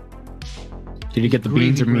food. Did he get the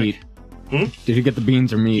beans or meat? Did he get the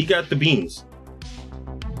beans or He meat? got the beans.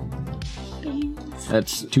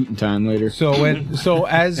 That's tootin' time later. So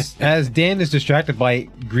as Dan is distracted by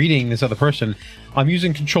greeting this other person, I'm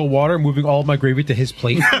using control water, moving all of my gravy to his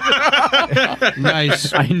plate.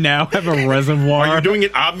 Nice. I now have a reservoir. Are you doing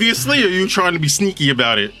it obviously, or are you trying to be sneaky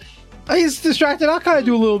about it? He's distracted. I'll kind of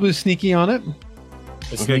do a little bit of sneaky on it.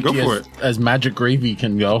 Okay, go Sneaky for as, it. As magic gravy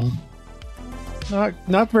can go.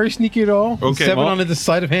 Not very sneaky at all. Okay, 7 well- on the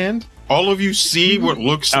side of hand. All of you see what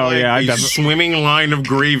looks Oh, like yeah, I a definitely- swimming line of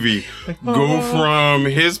gravy go from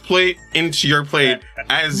his plate into your plate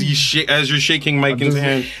as you're shaking Myken's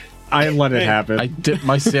hand. I let it happen. I dip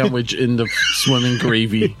my sandwich in the swimming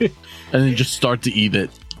gravy and then just start to eat it.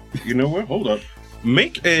 You know what? Hold up.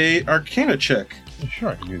 Make a Arcana check. Sure,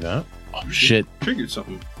 I can do that. Oh, shit. Triggered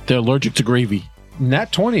something. They're allergic to gravy.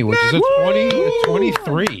 Nat 20, which is a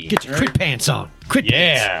 23. Get your crit pants on. Crit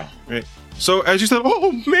Yeah. Right. So as you said,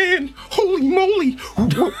 oh man, holy moly,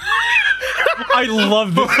 I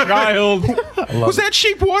love this child. was that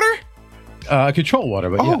cheap water? Control water,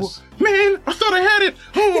 but Oh yes. man, I thought I had it.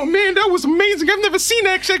 Oh man, that was amazing. I've never seen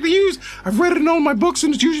that exactly used. I've read it in all my books,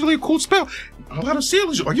 and it's usually a cool spell. A lot of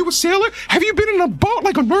sailors. Are you a sailor? Have you been in a boat,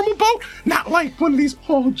 like a normal boat? Not like one of these.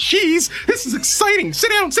 Oh, jeez, this is exciting. Sit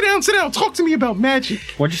down, sit down, sit down. Talk to me about magic.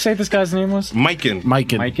 What'd you say this guy's name was? Myken.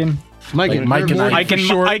 Myken. Myken? Myken. Like Myken.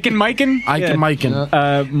 Myken? Myken? Myken.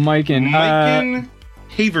 Myken. Myken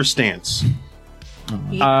Haverstance.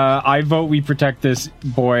 I vote we protect this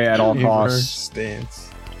boy at all costs. Stance.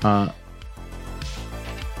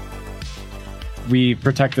 We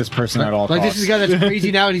protect this person at all Like, costs. this is the guy that's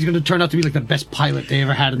crazy now, and he's going to turn out to be like the best pilot they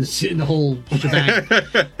ever had in the whole shebang.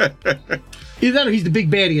 Either that or he's the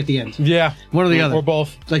big baddie at the end. Yeah. One or the other. Or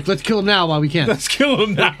both. Like, let's kill him now while we can. Let's kill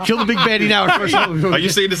him now. Kill the big baddie now. At first. Are you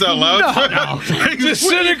saying this out loud? No.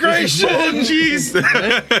 Disintegration. Oh,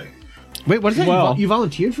 jeez. Wait, what is that? Well- You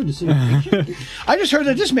volunteered for disintegration? I just heard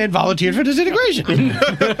that this man volunteered for disintegration.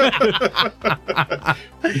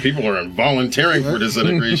 People are volunteering for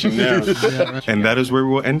disintegration now. And that is where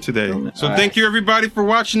we'll end today. So thank you everybody for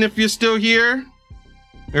watching if you're still here.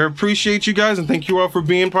 I appreciate you guys and thank you all for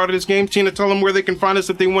being part of this game. Tina, tell them where they can find us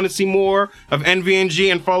if they want to see more of NVNG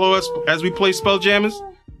and follow us as we play Spelljammers.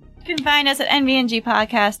 You can find us at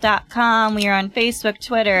nvngpodcast.com. We are on Facebook,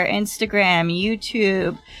 Twitter, Instagram,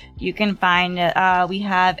 YouTube. You can find, we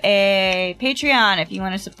have a Patreon if you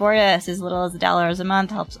want to support us. As little as $1 a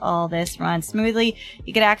month helps all this run smoothly.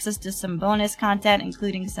 You get access to some bonus content,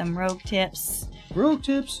 including some rogue tips. Rogue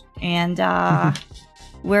tips. And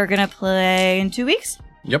we're going to play in 2 weeks.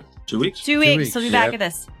 Yep. 2 weeks. 2 weeks. weeks. We'll be back Yep. at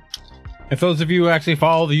this. If those of you who actually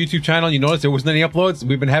follow the YouTube channel, you notice there wasn't any uploads.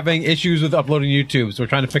 We've been having issues with uploading YouTube, so we're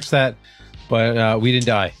trying to fix that. But we didn't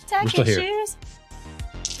die. Tech We're still here. issues.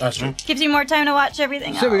 That's right. Gives you more time to watch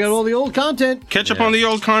everything else. So we got all the old content. Catch up on the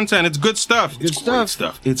old content. It's good stuff. Good It's great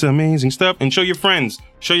stuff. It's amazing stuff. And show your friends.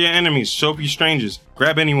 Show your enemies. Show your strangers.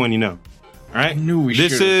 Grab anyone you know. All right?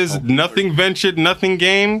 This should've is helped Nothing Ventured, Nothing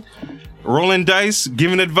Game. Rolling dice,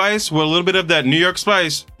 giving advice with a little bit of that New York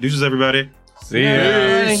spice. Deuces, everybody. See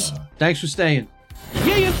ya. Thanks for staying.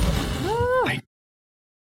 Yeah.